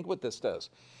open. And think what this does.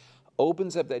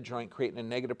 Opens up that joint, creating a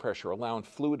negative pressure, allowing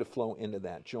fluid to flow into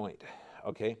that joint,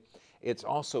 okay? It's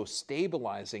also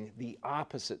stabilizing the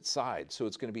opposite side, so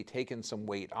it's going to be taking some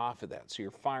weight off of that. So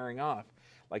you're firing off,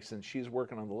 like since she's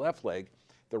working on the left leg,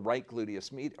 the right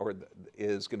gluteus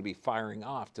is going to be firing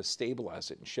off to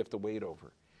stabilize it and shift the weight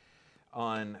over.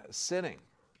 On sitting,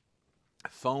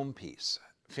 foam piece,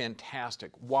 fantastic.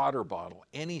 Water bottle,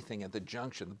 anything at the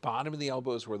junction. The bottom of the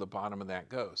elbow is where the bottom of that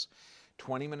goes.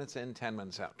 20 minutes in, 10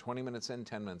 minutes out. 20 minutes in,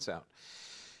 10 minutes out.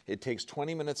 It takes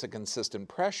 20 minutes of consistent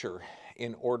pressure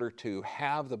in order to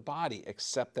have the body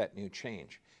accept that new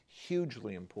change.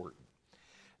 Hugely important.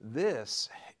 This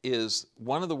is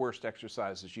one of the worst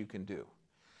exercises you can do,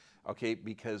 okay,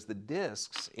 because the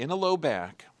discs in a low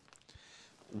back,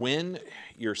 when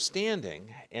you're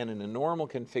standing and in a normal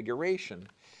configuration,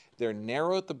 they're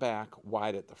narrow at the back,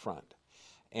 wide at the front,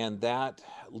 and that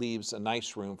leaves a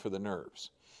nice room for the nerves.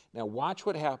 Now watch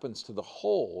what happens to the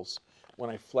holes when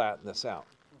I flatten this out.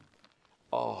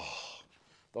 Oh,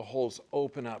 the holes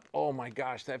open up. Oh my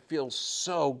gosh, that feels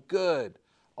so good.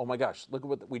 Oh my gosh, look at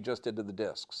what we just did to the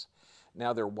discs.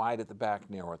 Now they're wide at the back,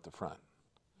 narrow at the front.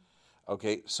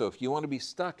 Okay, so if you want to be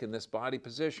stuck in this body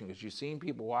position, because you've seen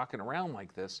people walking around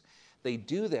like this, they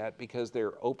do that because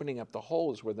they're opening up the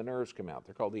holes where the nerves come out.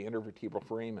 They're called the intervertebral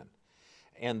foramen.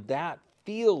 And that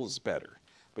feels better,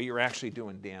 but you're actually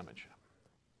doing damage.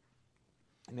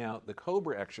 Now, the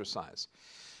Cobra exercise,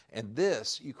 and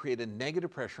this, you create a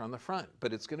negative pressure on the front,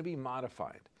 but it's going to be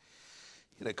modified.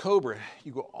 In a Cobra,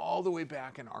 you go all the way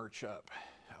back and arch up.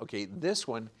 Okay, this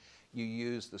one, you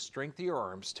use the strength of your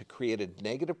arms to create a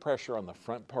negative pressure on the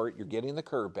front part. You're getting the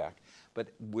curve back, but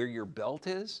where your belt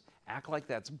is, act like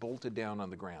that's bolted down on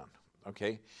the ground.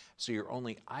 Okay, so you're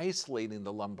only isolating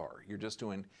the lumbar. You're just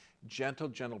doing gentle,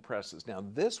 gentle presses. Now,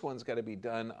 this one's got to be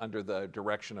done under the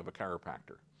direction of a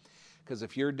chiropractor. Because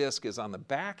if your disc is on the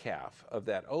back half of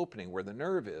that opening where the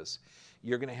nerve is,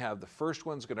 you're going to have the first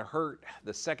one's going to hurt.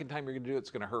 The second time you're going to do it, it's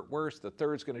going to hurt worse. The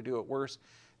third's going to do it worse.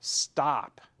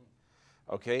 Stop.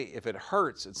 Okay? If it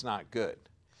hurts, it's not good.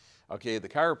 Okay? The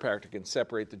chiropractor can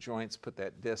separate the joints, put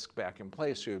that disc back in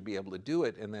place so you'll be able to do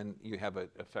it, and then you have an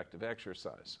effective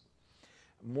exercise.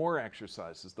 More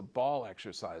exercises. The ball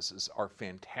exercises are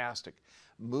fantastic.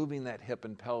 Moving that hip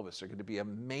and pelvis are going to be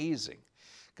amazing,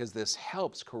 because this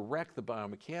helps correct the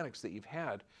biomechanics that you've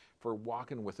had for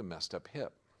walking with a messed up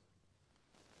hip.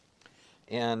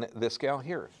 And this gal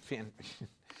here,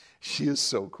 she is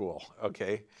so cool,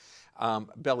 okay?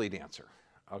 Belly dancer,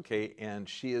 okay? And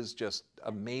she is just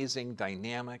amazing,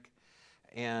 dynamic.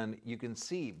 And you can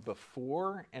see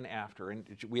before and after, and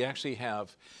we actually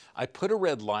have, I put a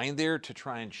red line there to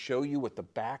try and show you what the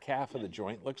back half of the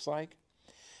joint looks like,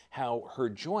 how her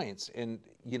joints, and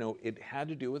you know, it had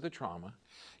to do with the trauma.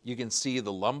 You can see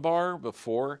the lumbar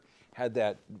before had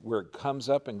that where it comes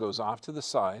up and goes off to the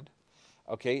side.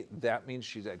 Okay, that means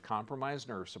she's had compromised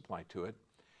nerve supply to it.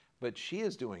 But she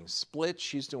is doing splits,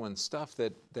 she's doing stuff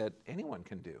that anyone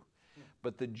can do.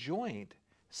 But the joint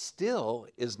still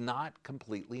is not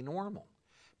completely normal,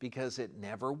 because it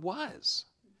never was.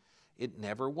 It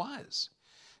never was.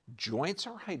 Joints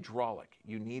are hydraulic.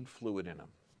 You need fluid in them.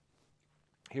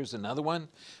 Here's another one.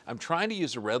 I'm trying to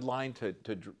use a red line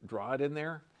to draw it in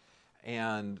there,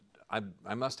 and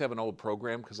I must have an old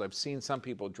program, because I've seen some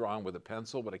people drawing with a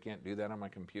pencil, but I can't do that on my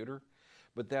computer.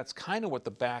 But that's kind of what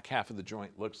the back half of the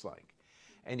joint looks like.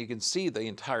 And you can see the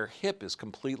entire hip is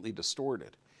completely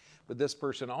distorted. But this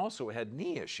person also had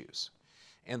knee issues,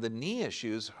 and the knee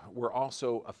issues were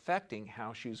also affecting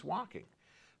how she's walking.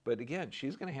 But again,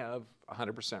 she's going to have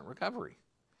 100% recovery.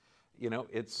 You know,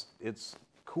 it's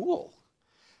cool,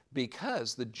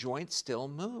 because the joints still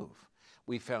move.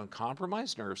 We found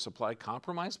compromised nerve supply,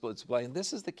 compromised blood supply, and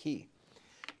this is the key.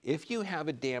 If you have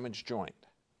a damaged joint,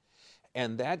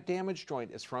 and that damaged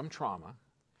joint is from trauma,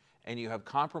 and you have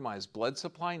compromised blood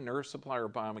supply, nerve supply, or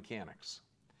biomechanics,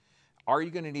 are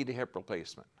you going to need a hip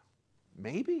replacement?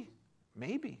 Maybe,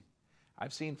 maybe.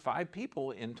 I've seen 5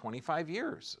 people in 25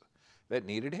 years that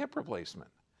needed a hip replacement.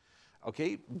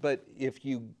 Okay, but if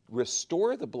you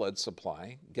restore the blood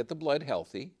supply, get the blood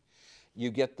healthy, you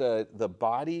get the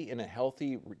body in a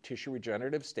healthy tissue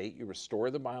regenerative state, you restore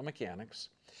the biomechanics,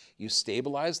 you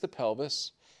stabilize the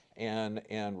pelvis, and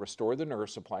restore the nerve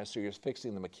supply, so you're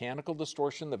fixing the mechanical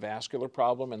distortion, the vascular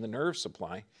problem, and the nerve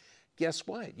supply, guess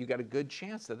what? You got a good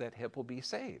chance that that hip will be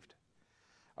saved.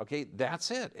 Okay, that's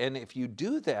it. And if you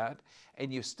do that,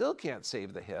 and you still can't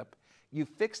save the hip, you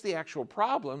fix the actual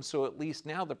problem, so at least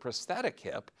now the prosthetic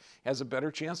hip has a better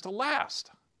chance to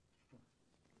last.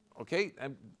 Okay,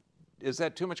 is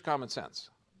that too much common sense?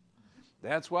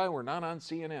 That's why we're not on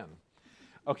CNN.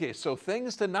 Okay, so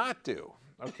things to not do,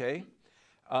 okay?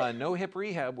 No hip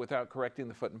rehab without correcting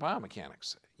the foot and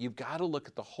biomechanics. You've got to look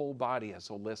at the whole body as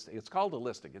holistic. It's called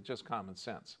holistic, it's just common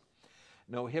sense.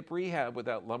 No hip rehab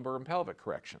without lumbar and pelvic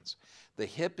corrections. The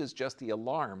hip is just the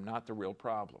alarm, not the real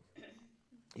problem.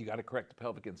 You got to correct the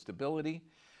pelvic instability.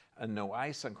 No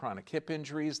ice on chronic hip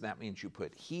injuries. That means you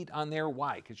put heat on there.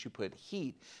 Why? Because you put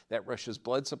heat that rushes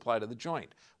blood supply to the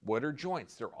joint. What are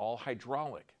joints? They're all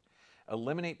hydraulic.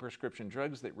 Eliminate prescription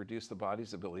drugs that reduce the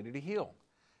body's ability to heal.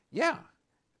 Yeah.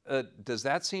 Does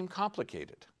that seem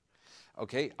complicated?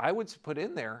 Okay, I would put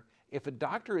in there, if a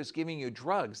doctor is giving you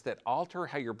drugs that alter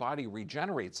how your body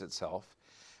regenerates itself,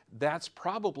 that's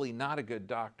probably not a good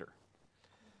doctor.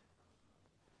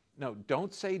 No,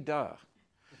 don't say duh.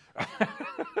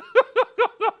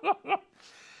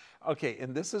 Okay,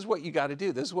 and this is what you got to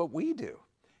do. This is what we do.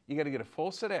 You got to get a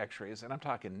full set of x-rays, and I'm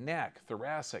talking neck,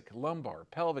 thoracic, lumbar,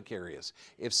 pelvic areas,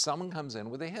 if someone comes in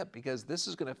with a hip, because this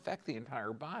is going to affect the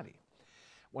entire body.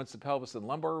 Once the pelvis and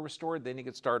lumbar are restored, then you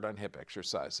get started on hip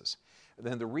exercises. And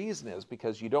then the reason is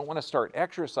because you don't want to start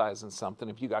exercising something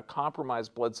if you got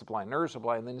compromised blood supply, nerve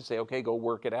supply, and then you say, okay, go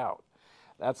work it out.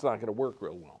 That's not going to work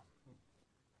real well.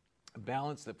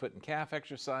 Balance the foot and calf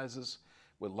exercises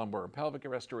with lumbar and pelvic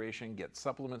restoration, get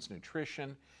supplements,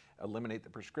 nutrition, eliminate the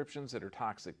prescriptions that are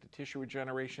toxic to tissue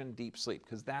regeneration, deep sleep,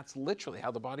 because that's literally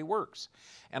how the body works.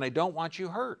 And I don't want you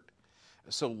hurt.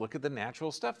 So look at the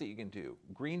natural stuff that you can do.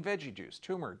 Green veggie juice,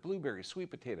 turmeric, blueberries, sweet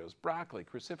potatoes, broccoli,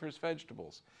 cruciferous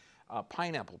vegetables,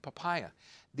 pineapple, papaya.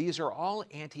 These are all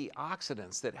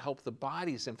antioxidants that help the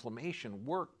body's inflammation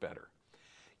work better.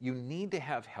 You need to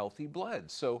have healthy blood,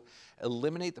 so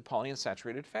eliminate the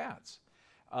polyunsaturated fats.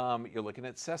 You're looking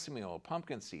at sesame oil,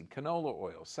 pumpkin seed, canola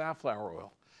oil, safflower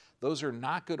oil. Those are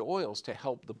not good oils to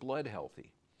help the blood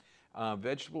healthy.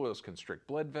 Vegetable oils constrict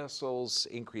blood vessels,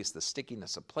 increase the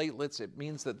stickiness of platelets. It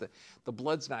means that the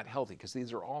blood's not healthy because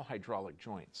these are all hydraulic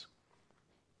joints.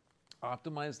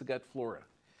 Optimize the gut flora.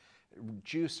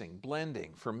 Juicing,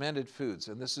 blending, fermented foods.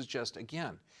 And this is just,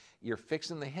 again, you're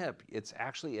fixing the hip. It's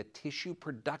actually a tissue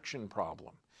production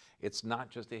problem. It's not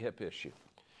just a hip issue.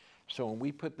 So when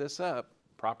we put this up,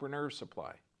 proper nerve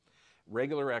supply,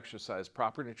 regular exercise,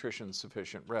 proper nutrition,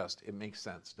 sufficient rest, it makes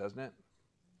sense, doesn't it?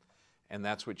 And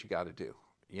that's what you got to do.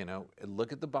 You know,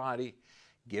 look at the body.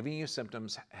 Giving you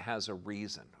symptoms has a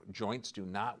reason. Joints do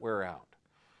not wear out,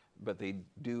 but they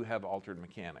do have altered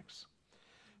mechanics.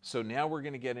 So now we're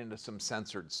going to get into some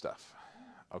censored stuff.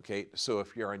 Okay, so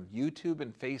if you're on YouTube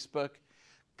and Facebook,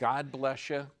 God bless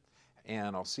you.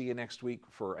 And I'll see you next week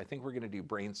for, I think we're going to do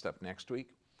brain stuff next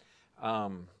week.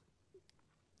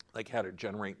 Like how to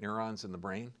generate neurons in the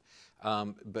brain.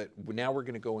 But now we're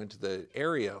going to go into the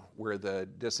area where the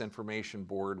disinformation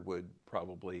board would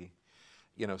probably,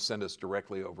 you know, send us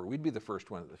directly over. We'd be the first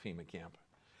one at the FEMA camp.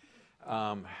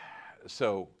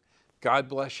 So God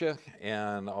bless you,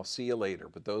 and I'll see you later.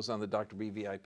 But those on the Dr. B VIP